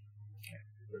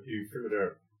 But you figured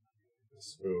out, I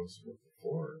suppose, what the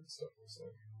floor and stuff looks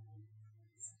like.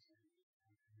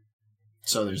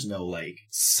 So there's no, like,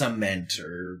 cement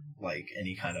or, like,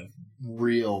 any kind of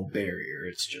real barrier.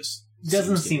 It's just...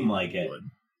 Doesn't seems to seem be like it. wood.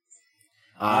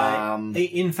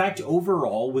 In fact,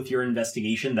 overall, with your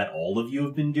investigation that all of you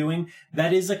have been doing,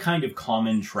 that is a kind of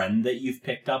common trend that you've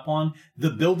picked up on.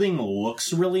 The building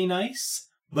looks really nice,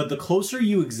 but the closer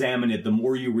you examine it, the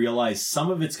more you realize some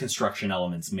of its construction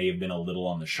elements may have been a little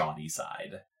on the shoddy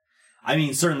side. I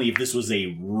mean, certainly if this was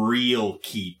a real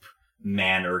keep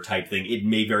manor type thing, it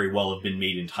may very well have been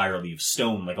made entirely of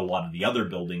stone like a lot of the other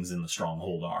buildings in the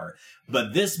Stronghold are.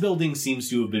 But this building seems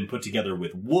to have been put together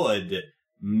with wood,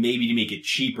 maybe to make it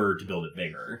cheaper to build it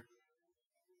bigger.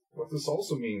 What this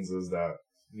also means is that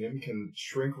Nim can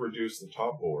shrink reduce the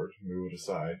top board, move it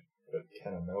aside, but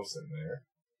can a mouse in there.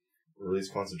 Release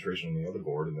concentration on the other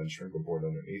board, and then shrink a board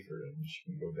underneath her, and she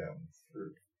can go down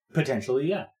through. Potentially,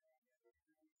 yeah.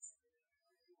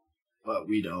 But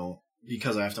we don't.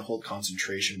 Because I have to hold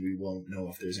concentration, we won't know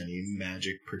if there's any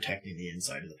magic protecting the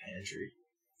inside of the pantry.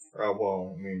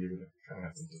 Well, I mean, you're going to kind of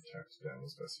have to detect down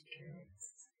as best you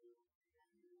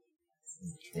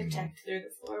can. Detect through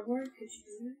the floorboard? Could you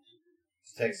do that?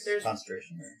 Takes There's-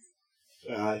 concentration.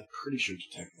 Or... I'm pretty sure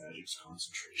detect magic's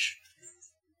concentration.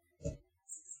 I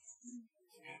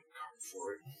have a card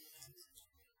for it.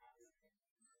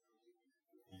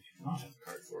 I do not have a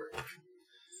card for it.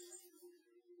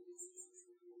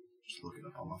 Just looking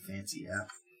up on my fancy app.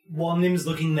 While Nim's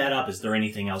looking that up, is there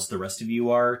anything else the rest of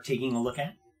you are taking a look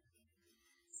at?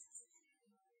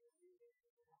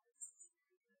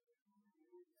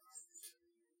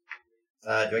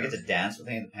 Do I get to dance with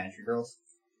any of the pantry girls?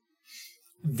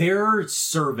 They're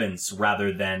servants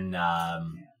rather than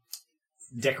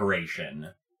decoration.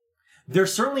 They're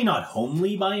certainly not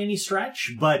homely by any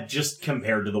stretch, but just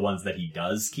compared to the ones that he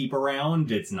does keep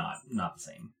around, it's not the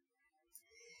same.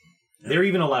 They're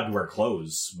even allowed to wear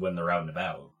clothes when they're out and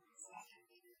about.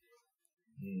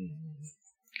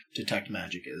 Detect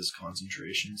magic is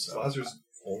concentration, so... Lazarus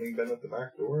only been at the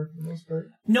back door for the most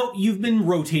part? No, you've been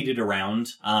rotated around.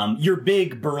 You're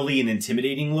big, burly, and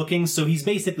intimidating looking, so he's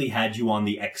basically had you on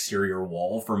the exterior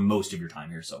wall for most of your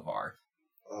time here so far.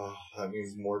 Oh, that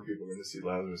means more people are going to see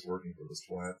Lazarus working for this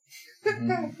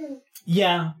twat.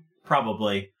 Yeah,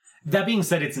 probably. That being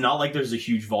said, it's not like there's a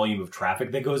huge volume of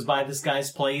traffic that goes by this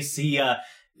guy's place.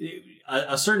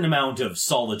 A certain amount of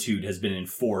solitude has been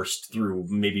enforced through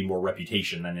maybe more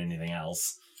reputation than anything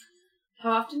else.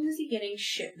 How often is he getting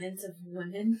shipments of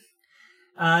women?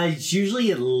 It's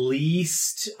usually at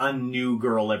least a new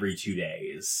girl every 2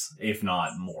 days, if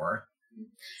not more.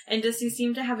 And does he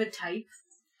seem to have a type?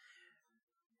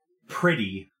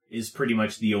 Pretty is pretty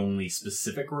much the only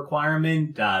specific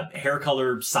requirement. Hair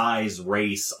color, size,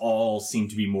 race, all seem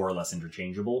to be more or less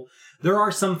interchangeable. There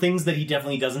are some things that he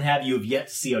definitely doesn't have. You have yet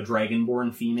to see a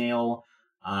dragonborn female,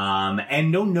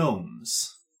 and no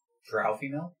gnomes. Drow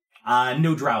female?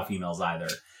 No drow females either.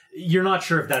 You're not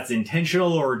sure if that's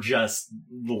intentional or just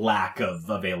lack of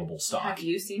available stock. Have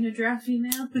you seen a drow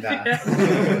female?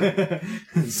 Nah.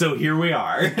 So here we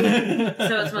are.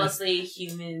 So it's mostly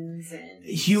humans and...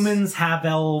 Humans,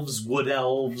 half-elves, wood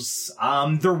elves.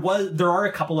 There are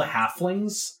a couple of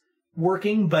halflings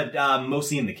working, but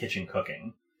mostly in the kitchen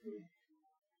cooking.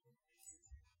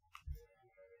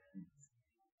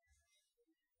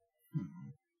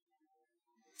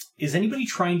 Is anybody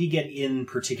trying to get in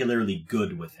particularly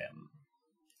good with him?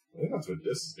 I think that's what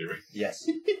this is doing. Yes.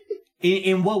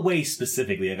 In what way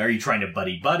specifically? Like, are you trying to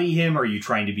buddy him? Are you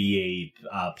trying to be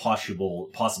a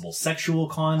possible sexual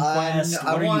conquest?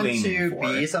 No, What I are want you aiming to for?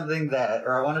 be something that,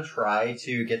 or I want to try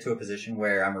to get to a position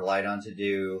where I'm relied on to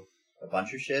do a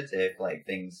bunch of shit. If like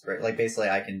things, like basically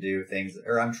I can do things,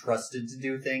 or I'm trusted to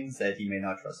do things that he may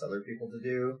not trust other people to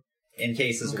do. In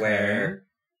cases where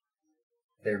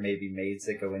there may be maids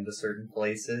that go into certain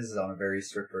places on a very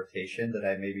strict rotation that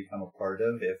I may become a part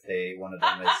of if one of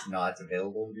them is not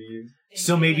available to be used.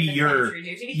 So maybe The you're pantry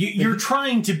duty. you're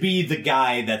trying to be the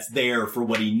guy that's there for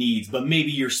what he needs, but maybe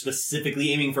you're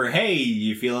specifically aiming for, hey,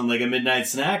 you feeling like a midnight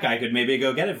snack? I could maybe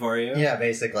go get it for you. Yeah,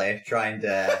 basically trying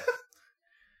to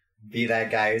be that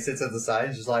guy who sits at the side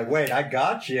and just like, wait, I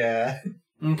got you.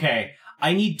 Okay,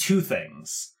 I need two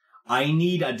things. I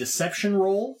need a deception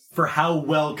roll for how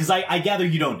well, because I gather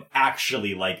you don't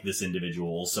actually like this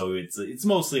individual, so it's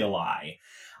mostly a lie.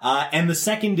 And the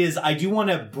second is I do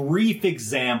want a brief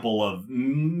example of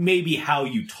maybe how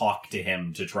you talk to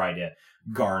him to try to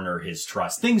garner his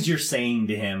trust. Things you're saying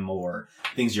to him or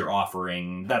things you're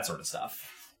offering, that sort of stuff.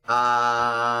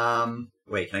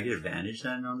 Wait, can I get advantage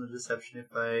then on the deception if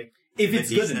If it's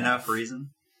good decent enough.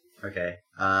 reason? Okay.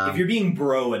 If you're being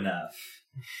bro enough.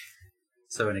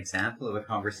 So an example of a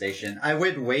conversation. I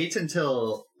would wait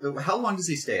until... How long does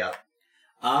he stay up?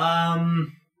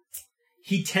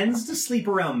 He tends to sleep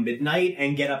around midnight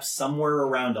and get up somewhere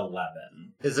around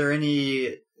 11. Is there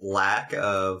any lack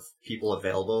of people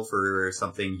available for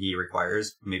something he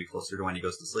requires, maybe closer to when he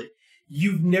goes to sleep?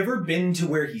 You've never been to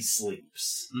where he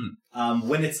sleeps.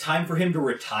 When it's time for him to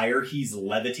retire, he's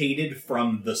levitated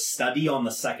from the study on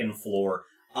the second floor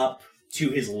up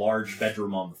to his large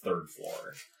bedroom on the third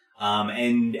floor.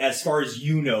 And as far as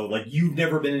you know, like, you've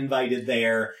never been invited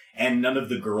there, and none of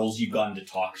the girls you've gotten to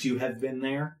talk to have been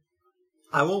there.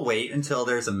 I will wait until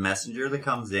there's a messenger that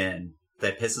comes in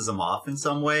that pisses him off in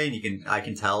some way, and I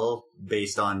can tell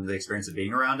based on the experience of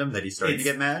being around him that he's starting to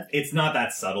get mad? It's not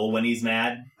that subtle when he's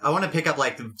mad. I want to pick up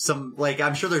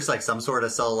I'm sure there's like some sort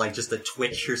of subtle, like just a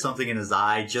twitch or something in his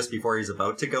eye just before he's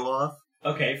about to go off.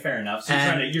 Okay, fair enough. So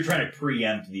you're trying to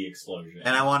preempt the explosion.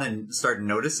 And I want to start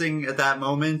noticing at that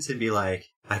moment and be like,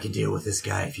 I can deal with this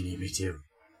guy if you need me to.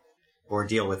 Or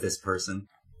deal with this person.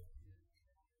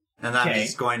 And I'm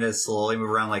just going to slowly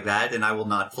move around like that, and I will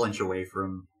not flinch away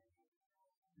from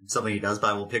something he does,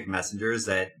 but I will pick messengers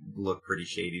that look pretty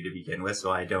shady to begin with, so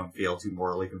I don't feel too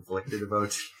morally conflicted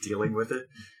about dealing with it.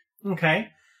 Okay.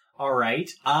 All right.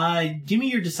 Give me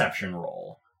your deception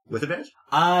roll. With advantage?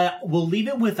 We'll leave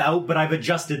it without, but I've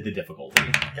adjusted the difficulty.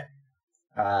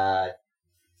 Okay.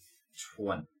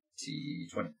 20.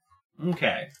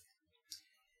 Okay.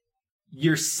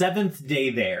 Your 7th day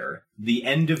there, the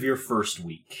end of your first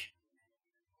week.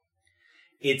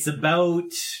 It's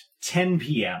about 10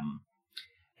 p.m.,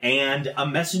 and a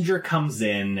messenger comes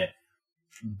in,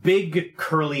 big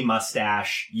curly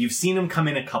mustache. You've seen him come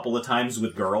in a couple of times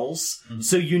with girls,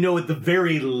 so you know at the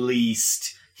very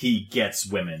least he gets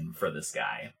women for this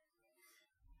guy.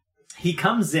 He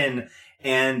comes in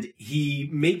and he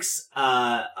makes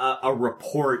a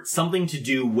report, something to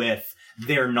do with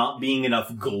there not being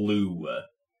enough glue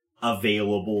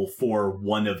available for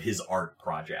one of his art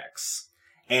projects.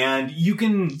 And you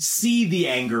can see the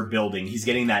anger building. He's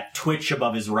getting that twitch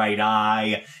above his right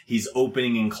eye. He's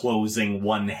opening and closing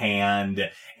one hand.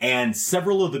 And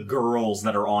several of the girls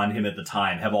that are on him at the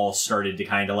time have all started to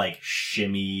kind of like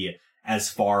shimmy as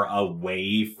far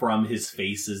away from his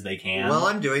face as they can. While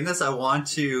I'm doing this, I want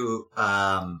to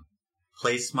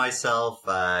place myself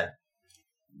I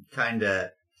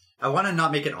want to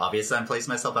not make it obvious that I'm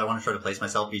placing myself. I want to try to place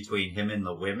myself between him and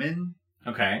the women.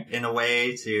 Okay. In a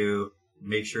way to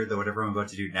make sure that whatever I'm about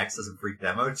to do next doesn't freak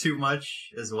them out too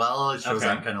much as well. It shows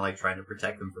I'm kind of like trying to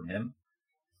protect them from him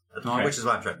at the moment, which is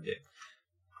what I'm trying to do.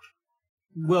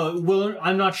 Well,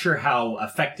 I'm not sure how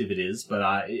effective it is,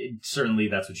 but certainly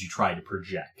that's what you try to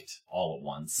project all at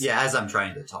once. Yeah, as I'm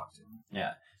trying to talk to him.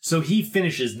 Yeah. So he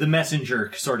finishes, the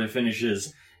messenger sort of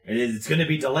finishes, it's going to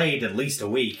be delayed at least a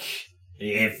week,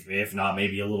 if not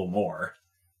maybe a little more.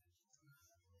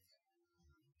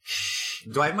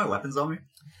 Do I have my weapons on me?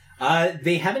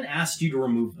 They haven't asked you to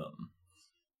remove them.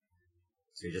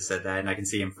 So you just said that, and I can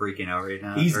see him freaking out right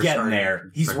now. He's getting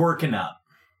there. He's working up.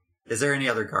 Is there any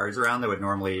other guards around that would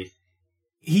normally...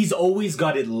 He's always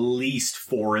got at least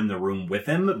 4 in the room with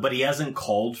him, but he hasn't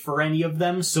called for any of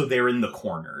them, so they're in the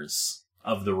corners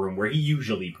of the room where he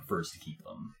usually prefers to keep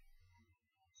them.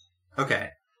 Okay.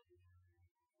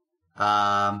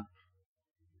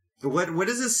 What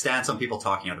is his stance on people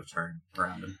talking out of turn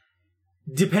around him?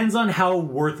 Depends on how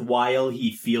worthwhile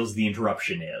he feels the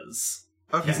interruption is.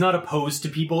 Okay. He's not opposed to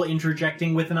people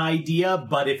interjecting with an idea,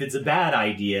 but if it's a bad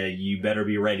idea, you better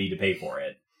be ready to pay for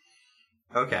it.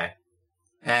 Okay.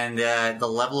 And the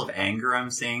level of anger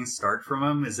I'm seeing start from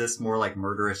him, is this more like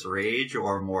murderous rage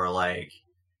or more like...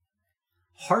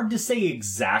 Hard to say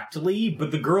exactly,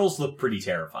 but the girls look pretty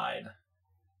terrified.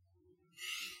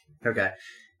 Okay.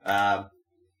 I'm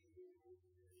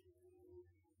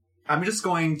just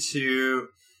going to...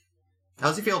 How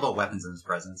does he feel about weapons in his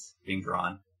presence being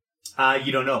drawn?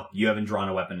 You don't know. You haven't drawn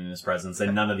a weapon in his presence,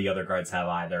 and none of the other guards have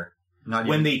either.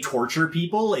 When they torture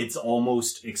people, it's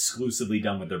almost exclusively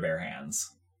done with their bare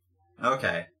hands.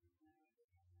 Okay.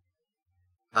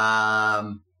 Where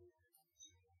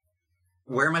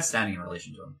am I standing in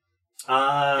relation to him?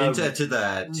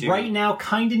 Right now,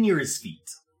 kind of near his feet.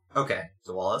 Okay,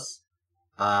 so Wallace.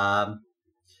 I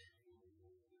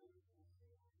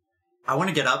want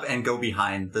to get up and go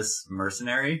behind this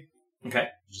mercenary. Okay.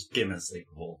 Just give him a sleep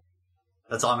hole.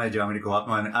 That's all I'm going to do. I'm going to go up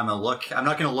and I'm going to look. I'm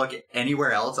not going to look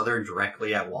anywhere else other than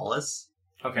directly at Wallace.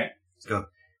 Okay. Let's go.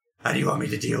 How do you want me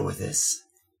to deal with this?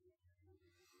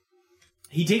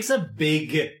 He takes a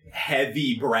big,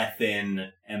 heavy breath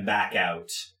in and back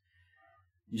out.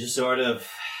 Just sort of...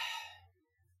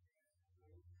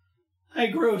 I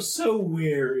grow so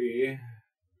weary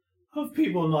of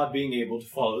people not being able to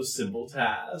follow simple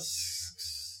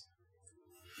tasks.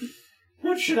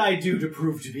 What should I do to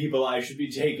prove to people I should be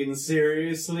taken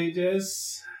seriously,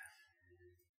 Dis?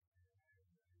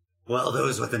 Well,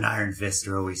 those with an iron fist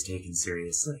are always taken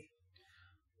seriously.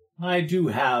 I do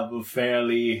have a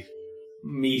fairly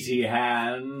meaty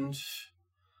hand.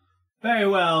 Very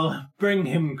well, bring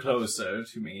him closer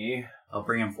to me. I'll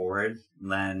bring him forward,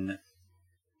 and then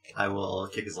I will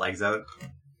kick his legs out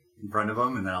in front of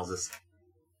him, and then I'll just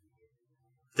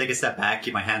take a step back,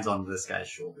 keep my hands on this guy's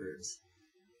shoulders.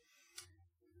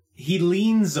 He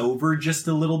leans over just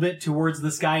a little bit towards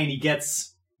this guy, and he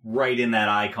gets right in that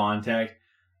eye contact.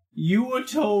 You were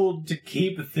told to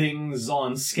keep things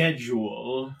on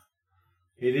schedule.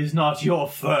 It is not your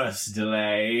first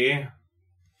delay.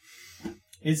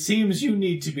 It seems you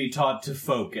need to be taught to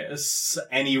focus.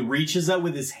 And he reaches out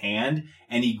with his hand,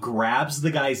 and he grabs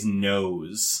the guy's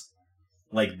nose.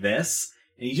 Like this.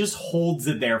 And he just holds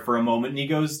it there for a moment, and he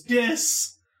goes,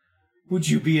 Dis, would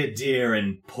you be a dear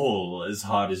and pull as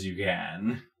hard as you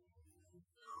can?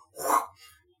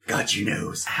 Got your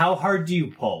nose. How hard do you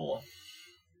pull?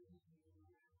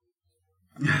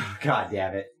 God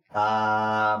damn it.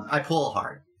 I pull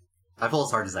hard. I pull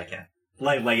as hard as I can.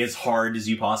 Like as hard as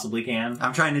you possibly can?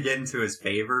 I'm trying to get into his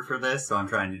favor for this, so I'm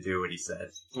trying to do what he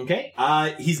says. Okay.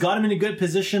 He's got him in a good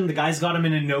position. The guy's got him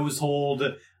in a nose hold.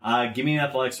 Give me an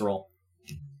athletics roll.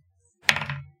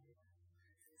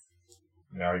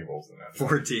 Now he rolls the net.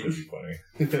 14. That'd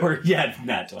be funny. Yeah,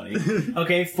 nat 20.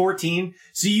 Okay, 14.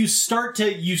 So you start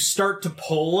to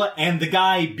pull, and the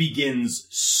guy begins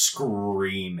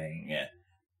screaming.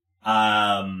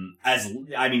 As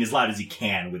loud as he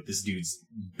can with this dude's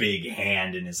big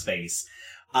hand in his face.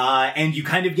 And you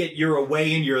kind of get your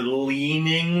away and you're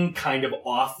leaning kind of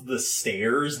off the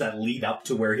stairs that lead up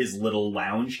to where his little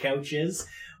lounge couch is.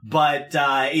 But,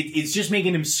 it's just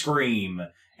making him scream.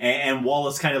 And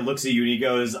Wallace kind of looks at you and he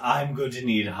goes, I'm going to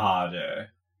need harder.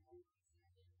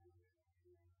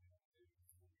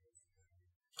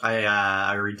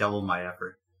 I redouble my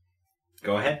effort.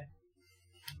 Go ahead.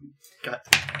 Got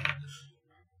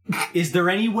Is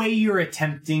there any way you're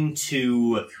attempting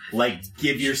to,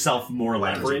 give yourself more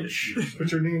leverage?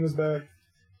 Put your knee in his back.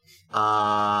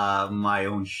 my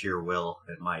own sheer will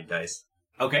at my dice.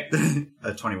 Okay.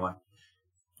 21.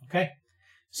 Okay.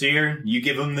 So you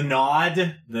give him the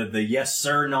nod, the yes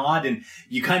sir nod, and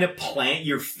you kind of plant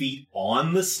your feet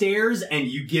on the stairs and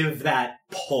you give that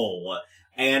pull.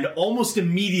 And almost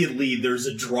immediately there's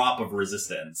a drop of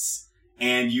resistance.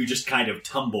 And you just kind of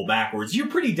tumble backwards. You're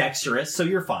pretty dexterous, so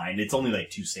you're fine. It's only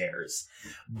 2 stairs.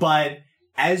 But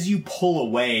as you pull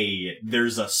away,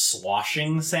 there's a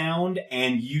sloshing sound,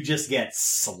 and you just get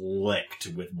slicked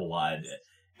with blood.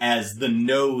 As the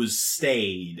nose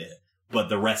stayed, but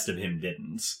the rest of him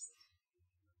didn't.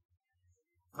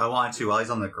 I want to, while he's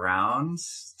on the ground,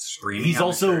 screaming. He's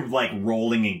also,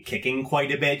 rolling and kicking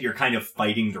quite a bit. You're kind of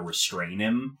fighting to restrain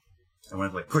him. I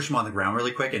want to push him on the ground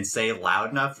really quick and say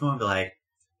loud enough to him, be like,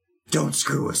 "Don't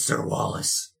screw with Sir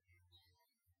Wallace."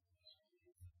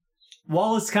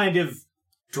 Wallace kind of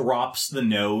drops the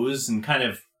nose and kind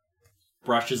of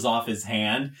brushes off his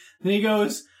hand. Then he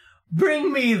goes,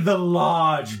 "Bring me the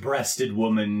large-breasted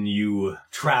woman you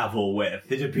travel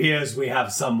with. It appears we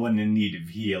have someone in need of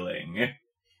healing."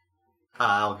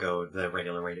 I'll go the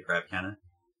regular way to grab Kenna.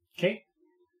 Okay.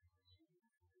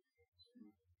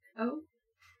 Oh.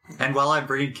 And while I'm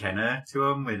bringing Kenna to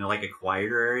him in a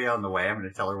quieter area on the way, I'm going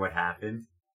to tell her what happened.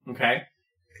 Okay.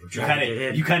 You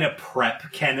You kind of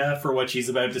prep Kenna for what she's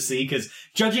about to see, because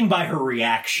judging by her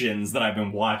reactions that I've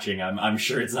been watching, I'm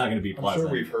sure it's not going to be I'm pleasant.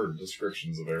 sure we've heard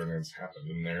descriptions of everything that's happened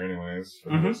in there anyways,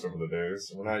 for Mhm. most over the days,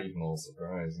 so we're not even all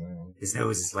surprised now. His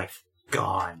nose is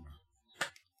gone.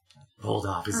 Hold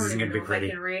off. This isn't going to be I pretty.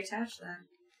 can reattach that.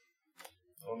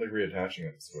 I don't think reattaching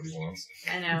it is what he wants.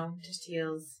 I know, just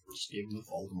heals. Just give him the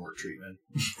Voldemort treatment.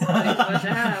 What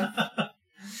to have.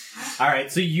 All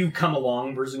right, so you come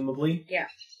along, presumably? Yeah.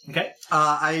 Okay.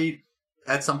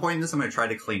 At some point in this, I'm going to try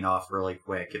to clean off really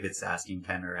quick if it's asking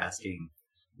Ken or asking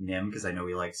Nim, because I know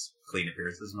he likes clean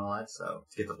appearances and all that, so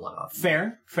to get the blood off.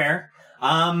 Fair.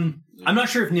 I'm not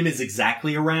sure if Nim is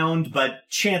exactly around, but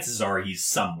chances are he's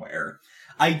somewhere.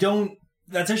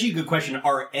 That's actually a good question.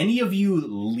 Are any of you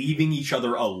leaving each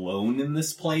other alone in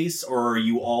this place, or are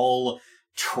you all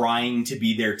trying to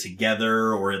be there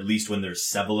together, or at least when there's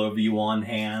several of you on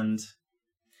hand?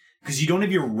 Because you don't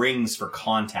have your rings for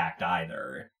contact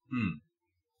either.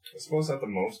 I suppose at the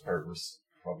most part we're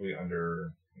probably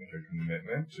under a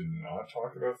commitment to not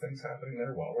talk about things happening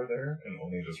there while we're there, and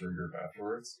only just regroup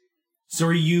afterwards. So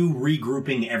are you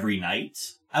regrouping every night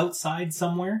outside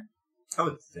somewhere? I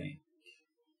would think.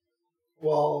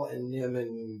 Well, and Nim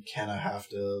and Kenna have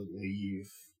to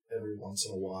leave every once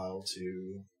in a while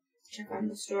to Check on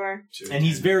the store. And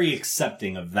he's very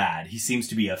accepting of that. He seems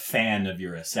to be a fan of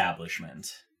your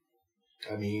establishment.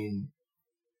 I mean,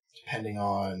 depending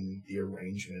on the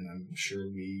arrangement, I'm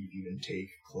sure we even take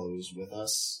clothes with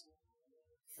us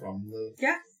from the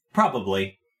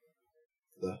Probably.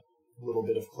 the little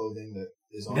bit of clothing that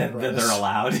is on That premise. they're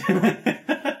allowed.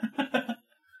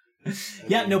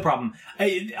 Yeah, no problem.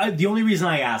 The only reason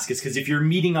I ask is because if you're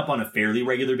meeting up on a fairly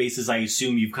regular basis, I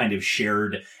assume you've kind of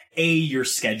shared A, your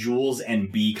schedules,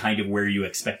 and B, kind of where you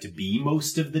expect to be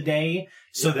most of the day,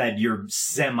 so that you're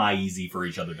semi-easy for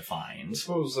each other to I find.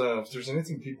 suppose if there's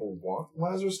anything people want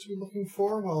Lazarus to be looking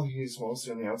for while he's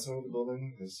mostly on the outside of the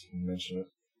building, because you mentioned it.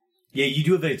 Yeah, you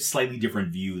do have a slightly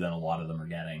different view than a lot of them are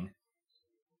getting.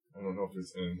 I don't know if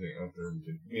there's anything out there we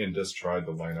could... Me and Dis tried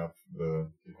to line up the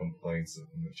complaints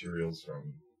and materials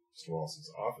from Mr. Wallace's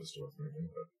office to us or anything,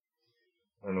 but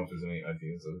I don't know if there's any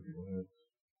ideas other people have.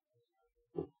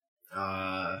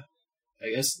 I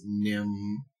guess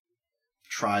Nim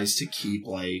tries to keep,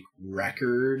 like,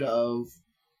 record of,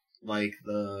 like,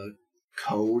 the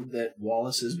code that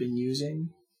Wallace has been using.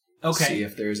 Okay. See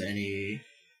if there's any...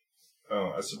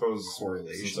 Oh, I suppose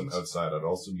correlations. since I'm outside, I'd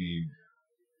also be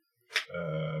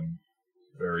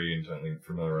very intently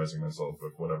familiarizing myself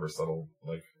with whatever subtle,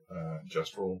 like,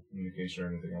 gestural communication or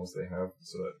anything else they have,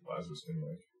 so that Lazarus can,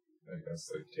 like, I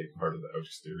guess, like, take part of the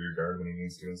exterior guard when he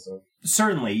needs to and stuff.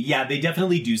 Certainly, yeah, they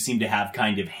definitely do seem to have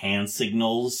kind of hand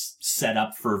signals set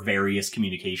up for various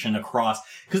communication across,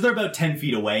 because they're about 10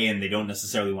 feet away and they don't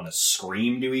necessarily want to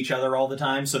scream to each other all the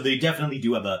time, so they definitely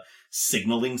do have a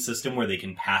signaling system where they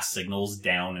can pass signals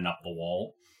down and up the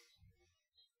wall.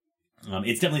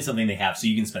 It's definitely something they have, so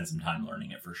you can spend some time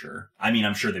learning it for sure. I mean,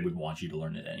 I'm sure they would want you to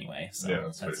learn it anyway, so Yeah,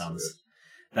 that's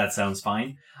that sounds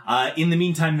fine. In the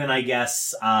meantime, then, I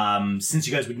guess, since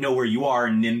you guys would know where you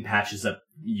are, Nim patches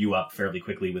you up fairly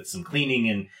quickly with some cleaning,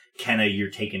 and Kenna, you're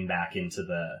taken back into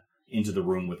the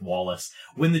room with Wallace.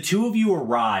 When the two of you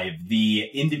arrive,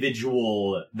 the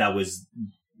individual that was,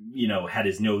 had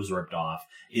his nose ripped off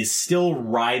is still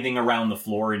writhing around the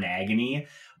floor in agony.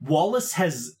 Wallace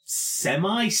has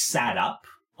sat up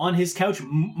on his couch,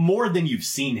 more than you've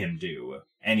seen him do.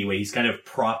 Anyway, he's kind of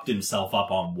propped himself up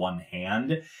on one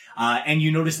hand. And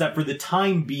you notice that for the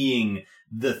time being,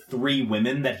 the three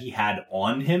women that he had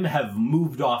on him have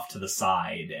moved off to the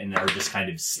side and are just kind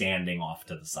of standing off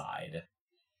to the side.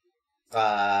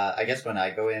 I guess when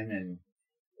I go in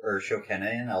or show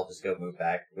Kenna in, I'll just go move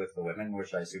back with the women,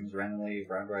 which I assume is randomly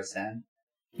around where I stand.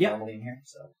 Yep. Normally in here,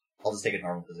 so I'll just take a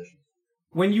normal position.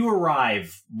 When you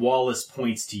arrive, Wallace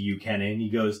points to you, Kenna, and he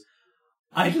goes,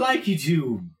 "I'd like you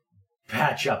to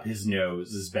patch up his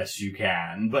nose as best you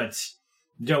can, but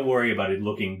don't worry about it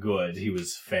looking good. He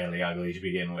was fairly ugly to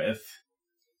begin with."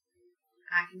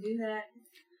 I can do that.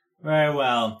 Very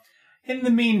well. In the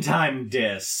meantime,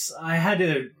 Dis, I had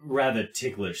a rather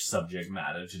ticklish subject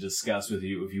matter to discuss with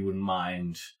you, if you wouldn't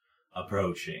mind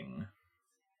approaching.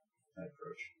 I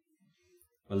approach.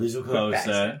 A little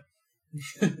closer.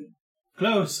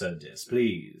 Closer, Dis,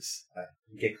 please.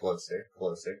 Get closer.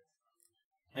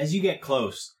 As you get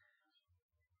close,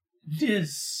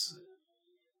 Dis,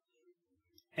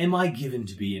 am I given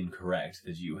to be incorrect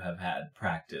that you have had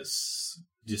practice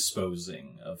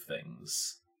disposing of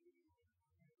things?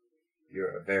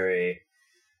 You're a very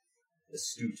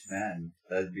astute man.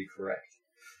 That'd be correct.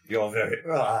 You're very...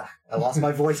 I lost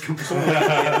my voice completely.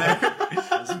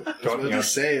 Talking to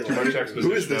say,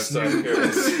 who is this new?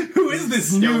 Who is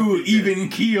this new,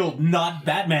 even-keeled, not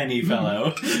Batman-y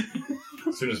fellow?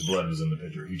 As soon as blood was in the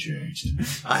picture, he changed.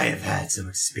 I have had some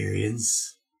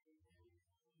experience.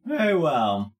 Very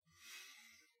well.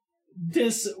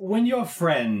 Dis, when your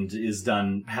friend is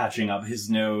done patching up his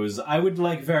nose, I would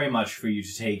like very much for you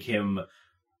to take him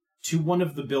to one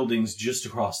of the buildings just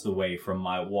across the way from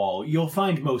my wall. You'll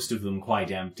find most of them quite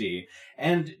empty.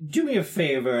 And do me a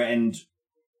favor and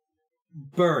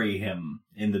bury him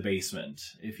in the basement,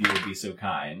 if you would be so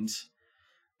kind.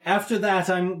 After that,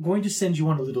 I'm going to send you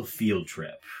on a little field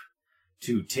trip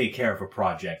to take care of a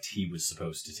project he was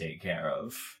supposed to take care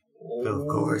of. Of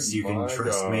course, you can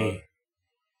trust me.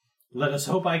 Let us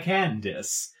hope I can,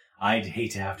 Dis. I'd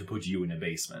hate to have to put you in a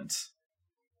basement.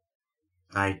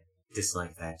 I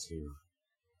dislike that too.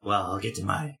 Well, I'll get to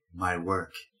my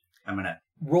work. I'm gonna...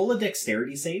 Roll a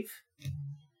dexterity save.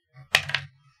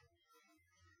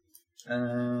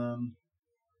 19.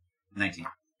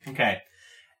 Okay.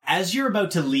 As you're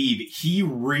about to leave, he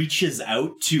reaches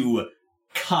out to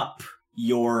cup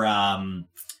your,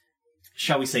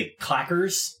 shall we say,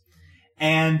 clackers.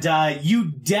 And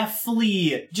you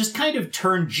deftly just kind of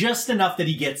turn just enough that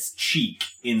he gets cheek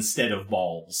instead of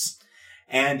balls.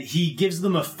 And he gives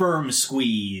them a firm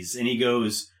squeeze, and he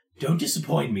goes, "Don't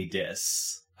disappoint me,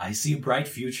 Dis. I see a bright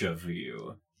future for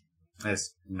you." I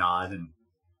just nod and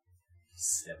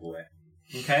step away.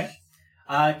 Okay.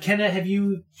 Kenna, have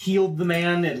you healed the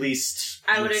man at least?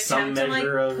 I would with some attempt to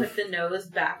measure of... put the nose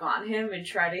back on him and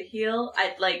try to heal.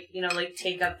 I'd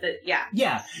take up the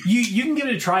Yeah, you can give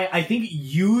it a try. I think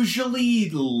usually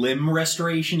limb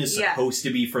restoration is supposed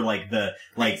to be for the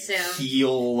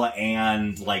heal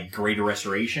and greater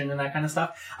restoration and that kind of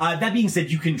stuff. That being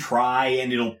said, you can try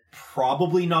and it'll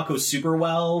probably not go super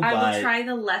well. I but will try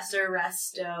the lesser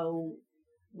resto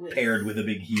paired with a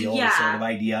big heal sort of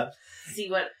idea. See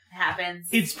what happens.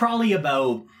 It's probably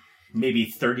about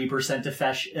maybe 30%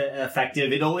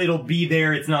 effective. It'll be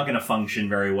there. It's not going to function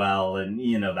very well, and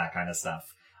that kind of stuff.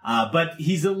 But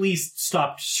he's at least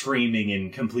stopped screaming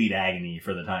in complete agony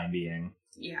for the time being.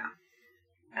 Yeah.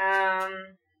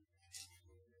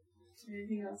 Is there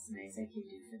anything else nice I can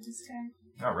do for this guy?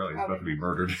 Not really. He's about to be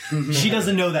murdered. She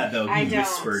doesn't know that though. I He don't.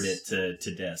 whispered it to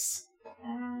Dis.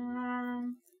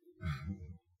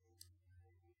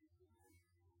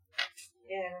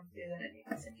 Yeah, I don't feel that anything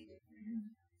else I can do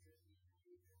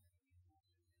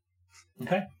for him.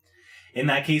 Okay. In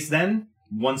that case then,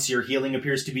 once your healing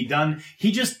appears to be done,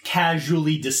 he just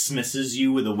casually dismisses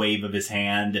you with a wave of his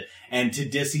hand, and to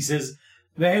Dis he says,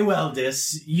 "Very well,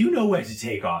 Dis. You know where to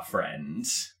take our friend.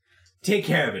 Take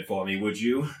care of it for me, would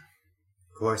you?" Of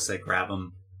course, I grab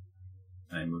him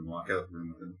and I moonwalk out of the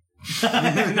room with him.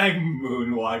 And I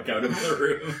moonwalk out of the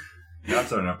room.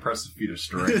 That's an impressive feat of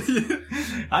strength.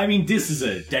 I mean, Dis is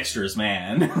a dexterous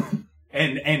man.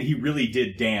 And he really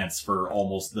did dance for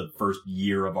almost the first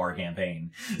year of our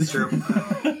campaign. It's true.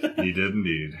 He did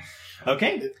indeed.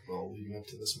 Okay. Well, leading up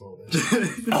to this moment.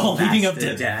 Leading up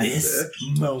to That's this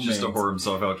moment. Just to whore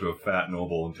himself out to a fat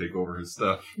noble and take over his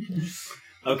stuff.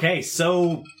 Okay,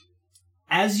 so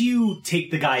as you take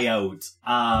the guy out,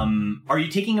 are you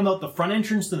taking him out the front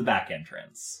entrance or the back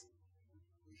entrance?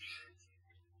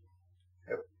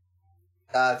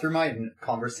 Through my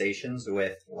conversations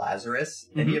with Lazarus,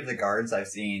 any of the guards I've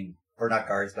seen, or not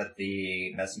guards, but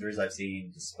the messengers I've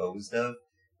seen disposed of,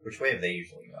 which way have they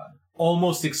usually gone?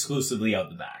 Almost exclusively out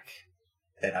the back.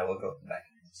 Then I will go with the back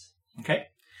entrance. Okay.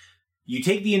 You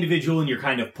take the individual and you're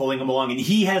kind of pulling him along, and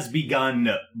he has begun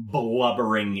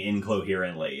blubbering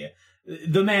incoherently.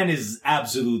 The man is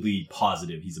absolutely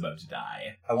positive he's about to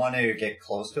die. I want to get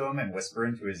close to him and whisper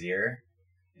into his ear.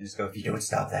 And just go, if you don't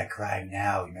stop that crying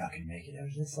now, you're not going to make it out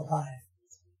of this alive.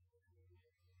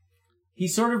 He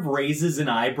sort of raises an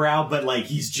eyebrow, but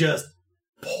he's just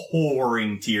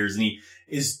pouring tears, and he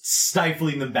is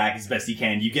stifling them back as best he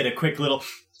can. You get a quick little...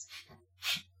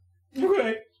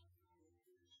 Okay.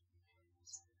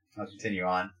 I'll continue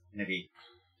on. And if he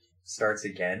starts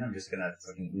again, I'm just going to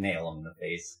fucking nail him in the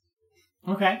face.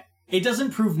 Okay. It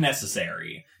doesn't prove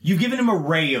necessary. You've given him a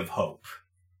ray of hope.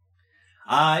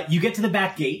 You get to the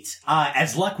back gate.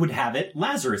 As luck would have it,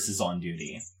 Lazarus is on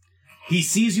duty. He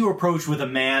sees you approach with a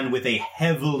man with a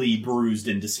heavily bruised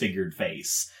and disfigured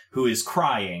face, who is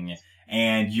crying,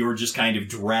 and you're just kind of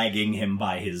dragging him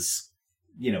by his,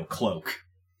 cloak.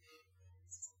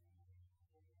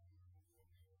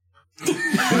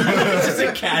 Just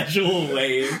a casual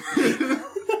wave.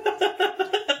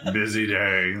 Busy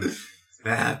day.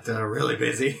 That, really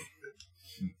busy.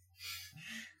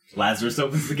 Lazarus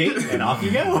opens the gate, and off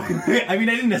you go. I mean,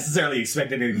 I didn't necessarily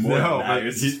expect anything more than that. It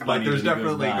was just funny there's that he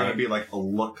definitely goes by. going to be a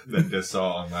look that they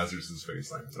saw on Lazarus'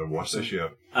 face. So watch this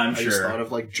shit. I'm I just sure. thought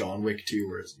of John Wick 2,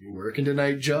 where it's, "You working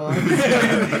tonight, John?"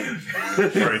 Right,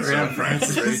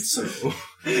 So.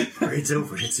 Right, so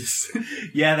Francis.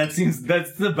 Yeah, that's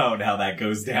about how that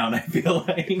goes down, I feel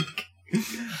like.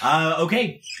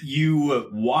 Okay, you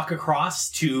walk across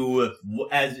to,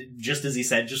 as he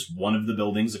said, just one of the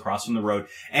buildings across from the road.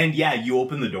 And yeah, you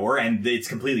open the door and it's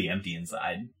completely empty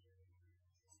inside.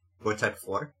 What type of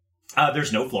floor?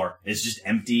 There's no floor. It's just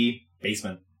empty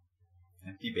basement.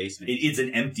 Empty basement. It's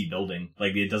an empty building.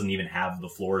 It doesn't even have the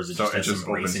floors. It So just it has just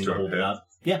some opens bracing to to a hold it pit. up.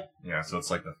 Yeah. Yeah, so it's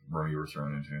like the room you were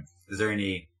thrown into. Is there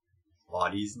any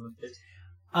bodies in the pit?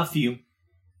 A few.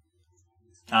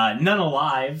 None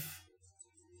alive.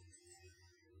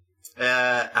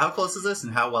 How close is this,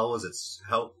 and how well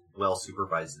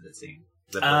supervised did it seem?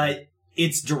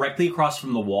 It's directly across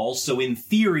from the wall, so in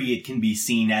theory it can be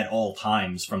seen at all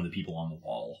times from the people on the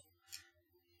wall.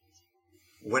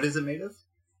 What is it made of?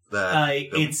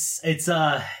 It's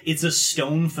a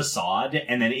stone facade,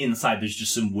 and then inside there's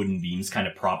just some wooden beams kind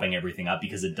of propping everything up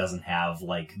because it doesn't have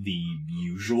the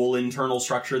usual internal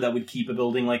structure that would keep a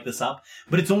building like this up.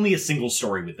 But it's only a single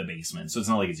story with the basement, so it's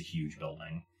not like it's a huge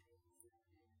building.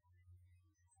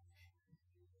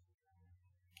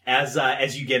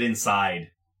 As you get inside,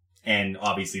 and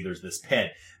obviously there's this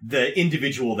pit, the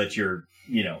individual that you're,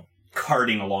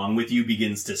 carting along with you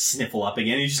begins to sniffle up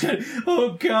again. You just kind of,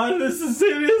 oh god, this is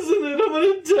it, isn't it? I'm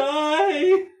gonna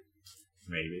die.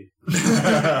 Maybe. Please.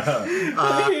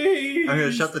 I'm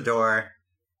gonna shut the door,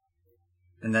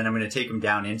 and then I'm gonna take him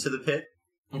down into the pit.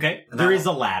 Okay, there is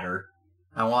a ladder.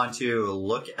 I want to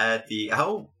look at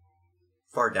how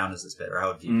far down is this pit, or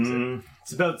how deep is it?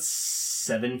 It's about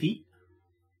 7 feet.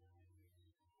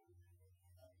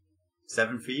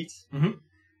 7 feet? Mm-hmm.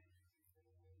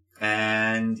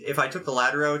 And if I took the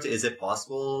ladder out, is it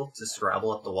possible to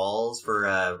scrabble up the walls for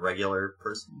a regular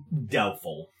person?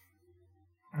 Doubtful.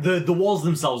 The walls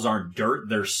themselves aren't dirt,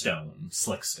 they're stone.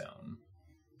 Slick stone.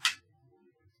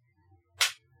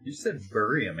 You said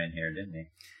bury him in here, didn't you?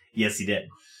 Yes, he did.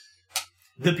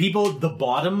 The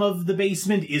bottom of the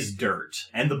basement is dirt,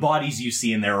 and the bodies you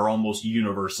see in there are almost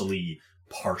universally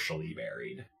partially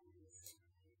buried.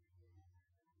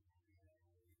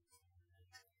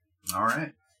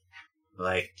 Alright.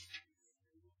 Like,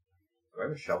 do I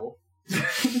have a shovel?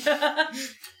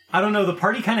 I don't know, the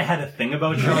party kind of had a thing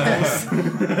about shovels.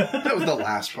 That was the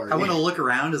last part. I want to look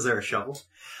around. Is there a shovel?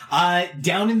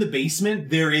 Down in the basement,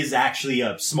 there is actually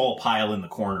a small pile in the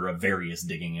corner of various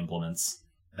digging implements.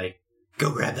 Like,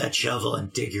 go grab that shovel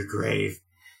and dig your grave.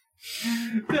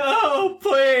 No,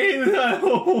 please, I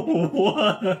don't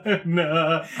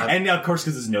wanna. And of course,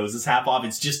 because his nose is half off,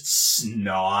 it's just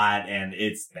snot, and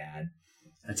it's bad.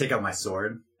 I take out my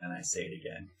sword, and I say it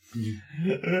again.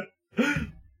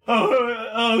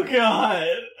 Oh god,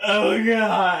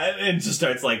 and just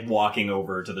starts like walking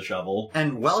over to the shovel.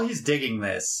 And while he's digging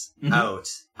this out,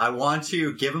 I want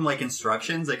to give him like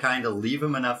instructions that kind of leave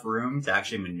him enough room to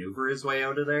actually maneuver his way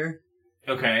out of there.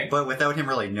 Okay. But without him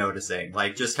really noticing.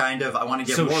 Like, just kind of, I want to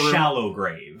give so more room. Shallow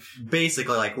grave.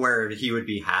 Basically, like, where he would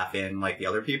be half in, like, the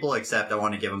other people, except I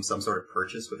want to give him some sort of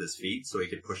purchase with his feet so he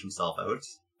could push himself out.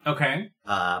 Okay.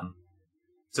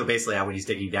 So basically, when he's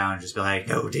digging down, just be like,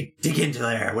 no, dig into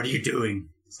there. What are you doing?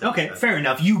 Okay, fair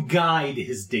enough. You guide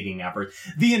his digging effort.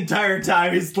 The entire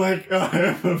time he's like, I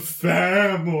have a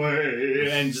family,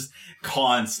 and just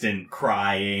constant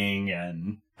crying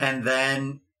and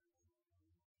then,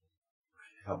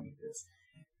 help me with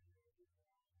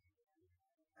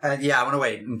this. Yeah, I want to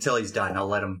wait until he's done. I'll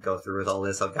let him go through with all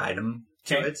this. I'll guide him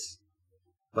to it.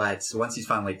 But once he's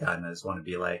finally done, I just want to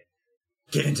be like,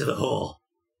 get into the hole.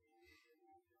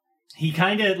 He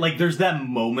kind of, like, there's that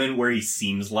moment where he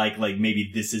seems like maybe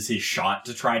this is his shot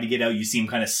to try to get out. You see him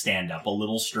kind of stand up a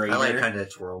little straighter. I like kind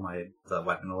of twirl the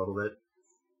weapon a little bit.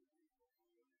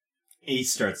 He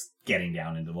starts getting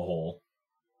down into the hole.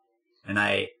 And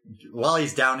while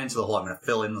he's down into the hole, I'm going to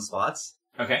fill in the spots.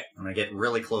 Okay. I'm going to get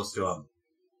really close to him.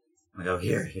 I'm going to go,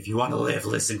 here, if you want to live,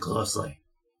 listen closely.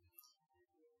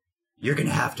 You're going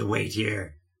to have to wait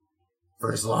here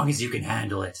for as long as you can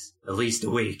handle it. At least a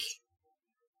week.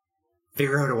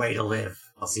 Figure out a way to live.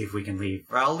 I'll see if we can leave.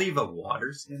 Or I'll leave a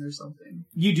water skin or something.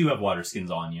 You do have water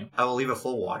skins on you. I will leave a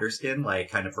full water skin,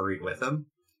 like, kind of buried with him.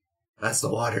 That's the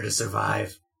water to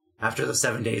survive. After the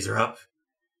 7 days are up,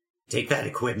 take that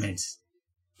equipment.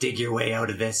 Dig your way out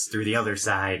of this through the other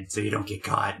side so you don't get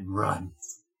caught and run.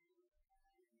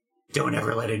 Don't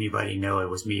ever let anybody know it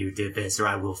was me who did this or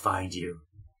I will find you.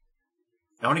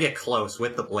 I want to get close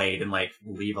with the blade and, like,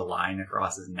 leave a line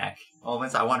across his neck.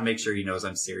 Almost, I want to make sure he knows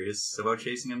I'm serious about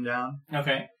chasing him down.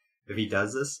 Okay. If he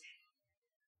does this.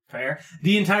 Fair.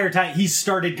 The entire time, he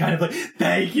started kind of like,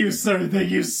 thank you, sir, thank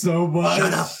you so much.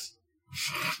 Shut up!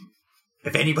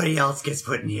 If anybody else gets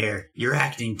put in here, you're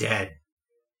acting dead.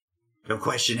 Don't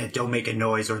question it, don't make a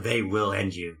noise, or they will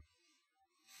end you.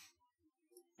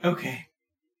 Okay.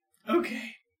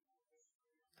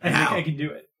 I Now. think I can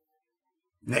do it.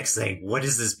 Next thing, what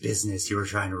is this business you were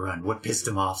trying to run? What pissed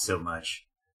him off so much?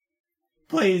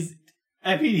 Please.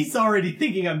 I mean, he's already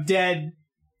thinking I'm dead.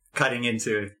 I'll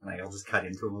just cut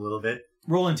into him a little bit.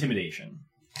 Roll intimidation.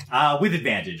 With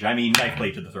advantage. I mean, knife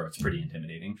blade to the throat's pretty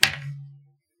intimidating.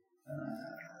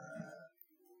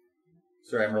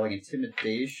 Sorry, I'm rolling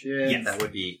intimidation. Yes. That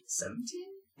would be 17?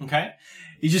 Okay.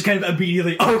 He just kind of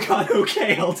immediately, oh god,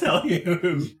 okay, I'll tell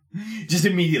you. Just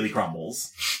immediately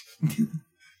crumbles.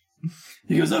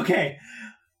 He goes, okay,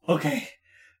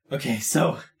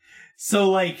 so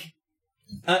like,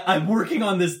 I'm working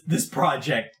on this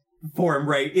project for him,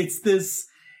 right? It's this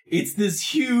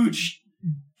huge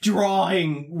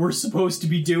drawing we're supposed to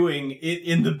be doing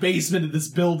in the basement of this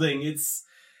building.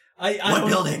 What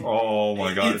building? Oh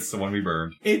my god, it's the one we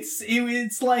burned.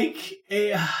 It's like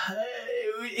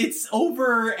it's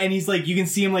over, and he's like, you can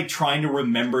see him like trying to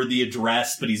remember the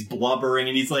address, but he's blubbering,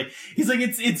 and he's like,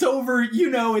 it's over,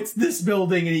 it's this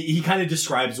building, and he kind of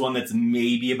describes one that's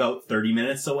maybe about 30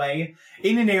 minutes away,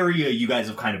 in an area you guys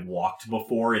have kind of walked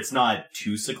before. It's not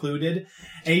too secluded,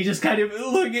 and he just kind of,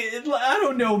 look, I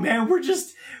don't know, man,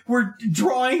 we're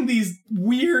drawing these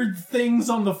weird things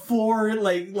on the floor,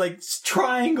 like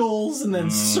triangles, and then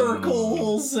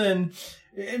circles, and...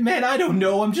 Man, I don't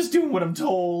know. I'm just doing what I'm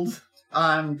told.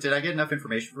 Did I get enough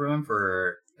information from him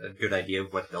for a good idea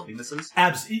of what building this is?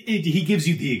 He gives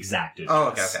you the exact address. Oh,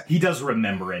 okay. He does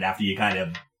remember it after you kind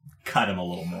of cut him a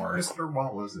little more. Mr.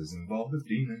 Wallace is involved with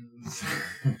demons.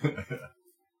 Okay.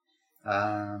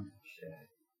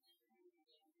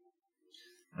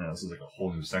 Yeah, this is like a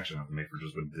whole new section I have to make for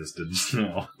just what this did.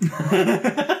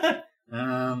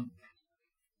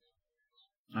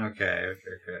 Okay.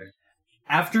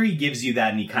 After he gives you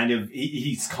that and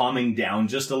he's calming down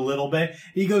just a little bit,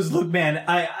 he goes, look, man,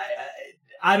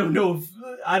 I don't know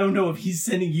if he's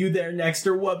sending you there next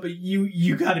or what, but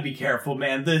you gotta be careful,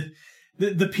 man.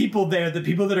 The people there, the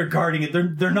people that are guarding it,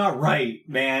 they're not right,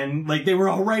 man. Like, they were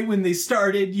all right when they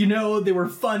started, they were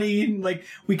funny, and like,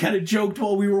 we kind of joked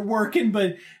while we were working,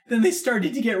 but then they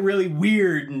started to get really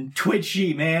weird and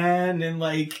twitchy, man, and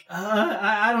like,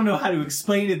 I don't know how to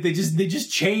explain it. They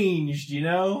just changed,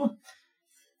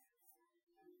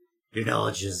 Your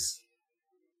knowledge is...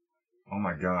 Oh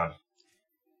my god.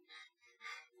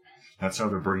 That's how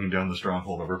they're bringing down the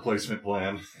stronghold, a replacement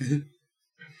plan.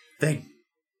 Thank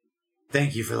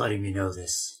you for letting me know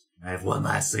this. I have one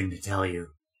last thing to tell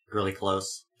you. Really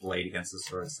close, laid against the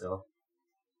sword still.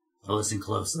 Now listen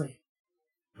closely.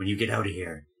 When you get out of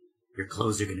here, your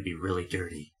clothes are going to be really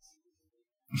dirty.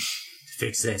 To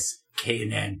fix this,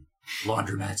 K&N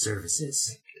Laundromat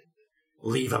Services.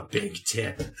 Leave a big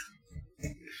tip.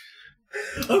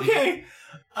 Okay,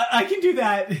 I can do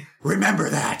that. Remember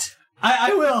that.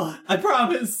 I will. I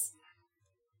promise.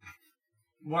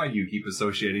 Why do you keep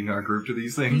associating our group to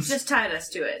these He's things? just tied us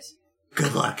to it.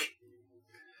 Good luck.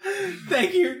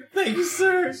 Thank you,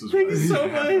 sir. Thank you so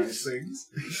much.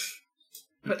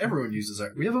 But everyone uses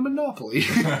art. We have a monopoly.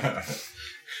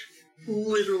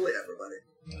 Literally everybody.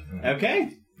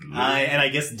 Okay. And I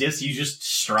guess, Dis, you just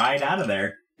stride out of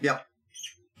there. Yep.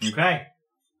 Okay.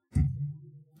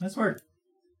 Nice work.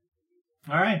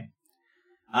 All right.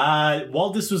 While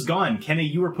this was gone, Kenny,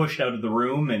 you were pushed out of the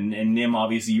room, and Nim,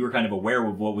 obviously, you were kind of aware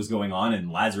of what was going on,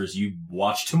 and Lazarus, you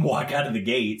watched him walk out of the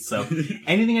gate. So,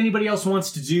 anything anybody else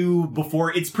wants to do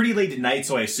before? It's pretty late at night,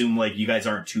 so I assume like you guys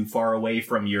aren't too far away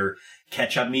from your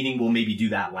catch-up meeting. We'll maybe do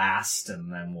that last,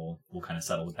 and then we'll kind of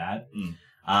settle with that.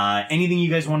 Anything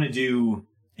you guys want to do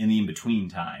in the in-between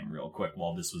time, real quick,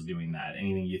 while this was doing that?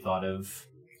 Anything you thought of?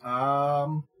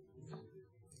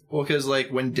 Well, because,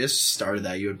 like, when Dis started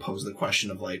that, you had posed the question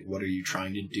of, like, what are you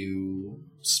trying to do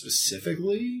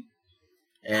specifically?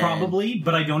 And Probably,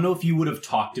 but I don't know if you would have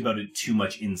talked about it too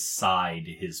much inside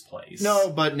his place. No,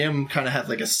 but Nim kind of had,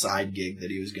 like, a side gig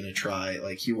that he was going to try.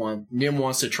 Like, Nim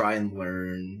wants to try and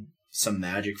learn some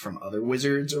magic from other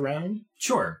wizards around.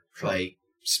 Sure. Like,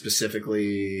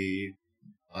 specifically,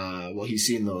 he's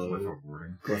seen the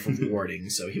Glyph of Warding,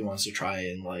 so he wants to try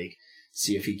and, like,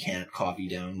 see if he can't copy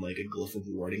down, like, a Glyph of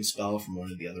Warding spell from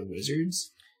one of the other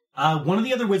wizards. One of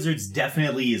the other wizards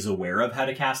definitely is aware of how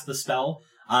to cast the spell.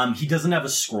 He doesn't have a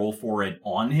scroll for it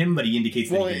on him, but he indicates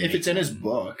that he can if it's in his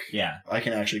book, yeah, I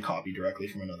can actually copy directly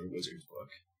from another wizard's book.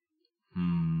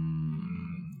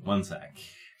 1 sec.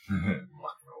 Let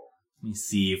me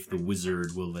see if the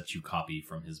wizard will let you copy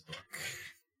from his book.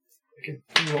 I can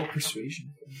roll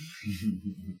persuasion.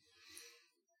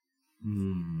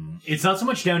 It's not so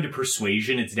much down to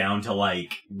persuasion, it's down to,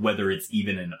 like, whether it's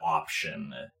even an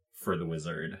option for the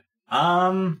wizard.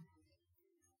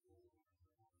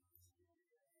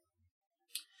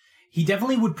 He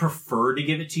definitely would prefer to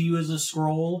give it to you as a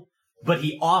scroll, but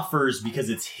he offers, because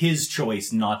it's his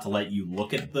choice not to let you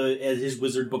look at his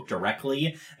wizard book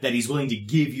directly, that he's willing to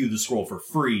give you the scroll for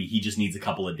free. He just needs a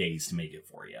couple of days to make it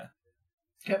for you.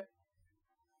 Okay.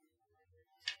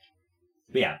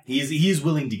 But yeah, he is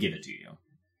willing to give it to you.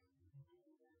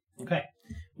 Okay.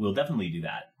 We'll definitely do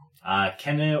that.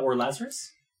 Kenna or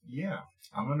Lazarus? Yeah.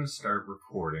 I'm going to start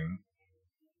recording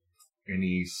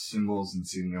any symbols,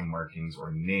 insignia, markings,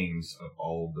 or names of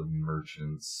all the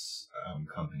merchants,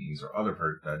 companies, or other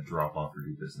parts that drop off or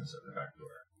do business at the back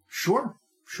door. Sure.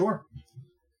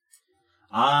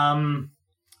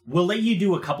 We'll let you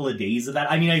do a couple of days of that.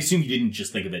 I mean, I assume you didn't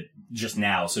just think of it just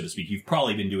now, so to speak. You've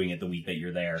probably been doing it the week that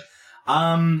you're there.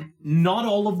 Not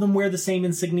all of them wear the same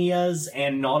insignias,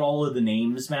 and not all of the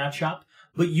names match up,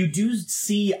 but you do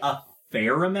see a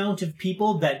fair amount of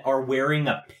people that are wearing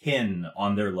a pin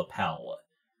on their lapel.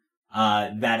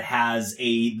 That has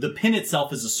the pin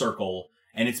itself is a circle,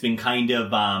 and it's been kind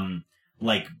of,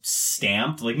 like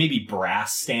stamped, like maybe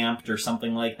brass stamped or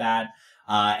something like that.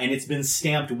 And it's been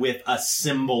stamped with a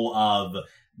symbol of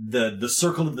the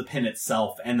circle of the pin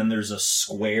itself, and then there's a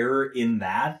square in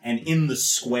that, and in the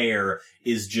square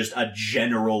is just a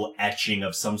general etching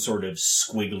of some sort of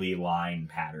squiggly line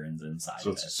patterns inside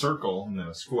So of it's it. a circle, and then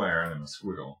a square, and then a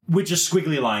squiggle. With just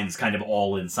squiggly lines kind of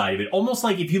all inside of it. Almost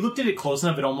like, if you looked at it close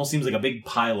enough, it almost seems like a big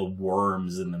pile of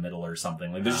worms in the middle or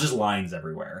something. Like, there's just lines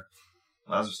everywhere.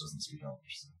 Lazarus doesn't speak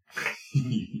Elvish. So.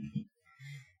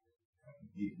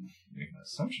 Make an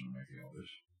assumption it might be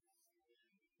Elvish.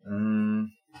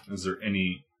 Is there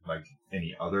any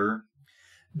other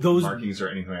Those markings or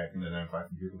anything I can identify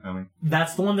from people coming?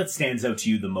 That's the one that stands out to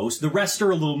you the most. The rest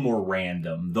are a little more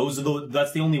random.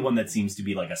 That's the only one that seems to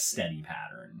be like a steady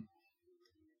pattern.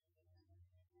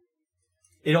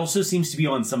 It also seems to be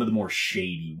on some of the more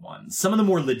shady ones. Some of the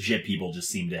more legit people just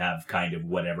seem to have kind of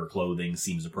whatever clothing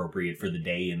seems appropriate for the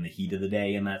day and the heat of the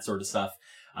day and that sort of stuff.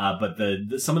 But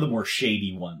some of the more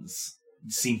shady ones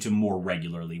seem to more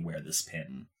regularly wear this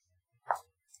pin.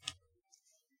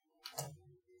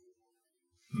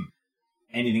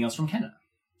 Anything else from Kenna?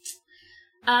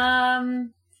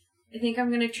 I think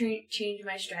I'm gonna change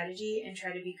my strategy and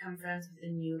try to become friends with the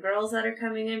new girls that are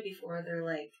coming in before they're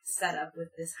like set up with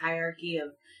this hierarchy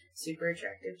of super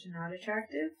attractive to not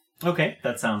attractive. Okay,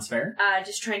 that sounds fair.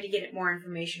 Just trying to get more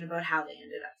information about how they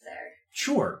ended up there.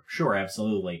 Sure,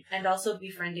 absolutely. And also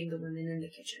befriending the women in the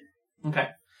kitchen. Okay.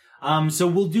 So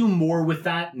we'll do more with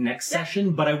that next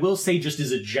session, but I will say, just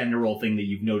as a general thing that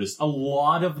you've noticed, a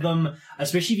lot of them,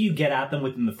 especially if you get at them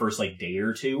within the first day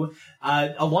or two,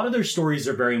 a lot of their stories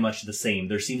are very much the same.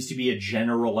 There seems to be a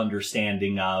general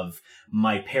understanding of,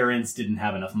 my parents didn't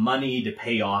have enough money to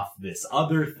pay off this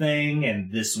other thing,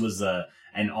 and this was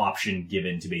an option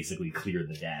given to basically clear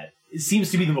the debt. It seems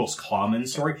to be the most common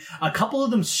story. A couple of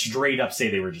them straight up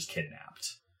say they were just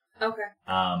kidnapped. Okay.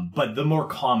 But the more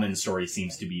common story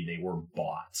seems to be they were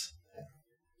bought.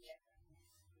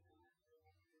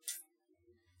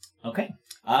 Okay.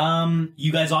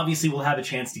 You guys obviously will have a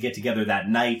chance to get together that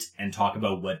night and talk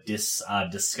about what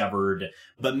discovered,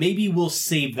 but maybe we'll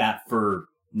save that for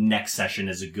next session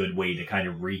as a good way to kind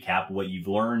of recap what you've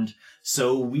learned.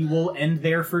 So we will end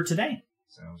there for today.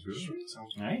 Sounds good.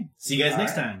 All right. See you guys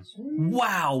next time.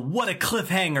 Wow, what a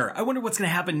cliffhanger. I wonder what's going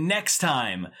to happen next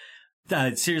time.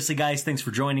 Seriously, guys, thanks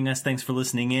for joining us. Thanks for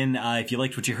listening in. If you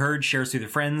liked what you heard, share us with your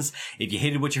friends. If you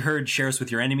hated what you heard, share us with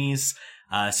your enemies.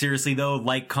 Seriously, though,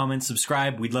 like, comment,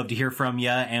 subscribe. We'd love to hear from you,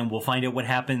 and we'll find out what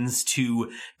happens to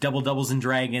Double Doubles and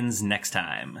Dragons next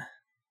time.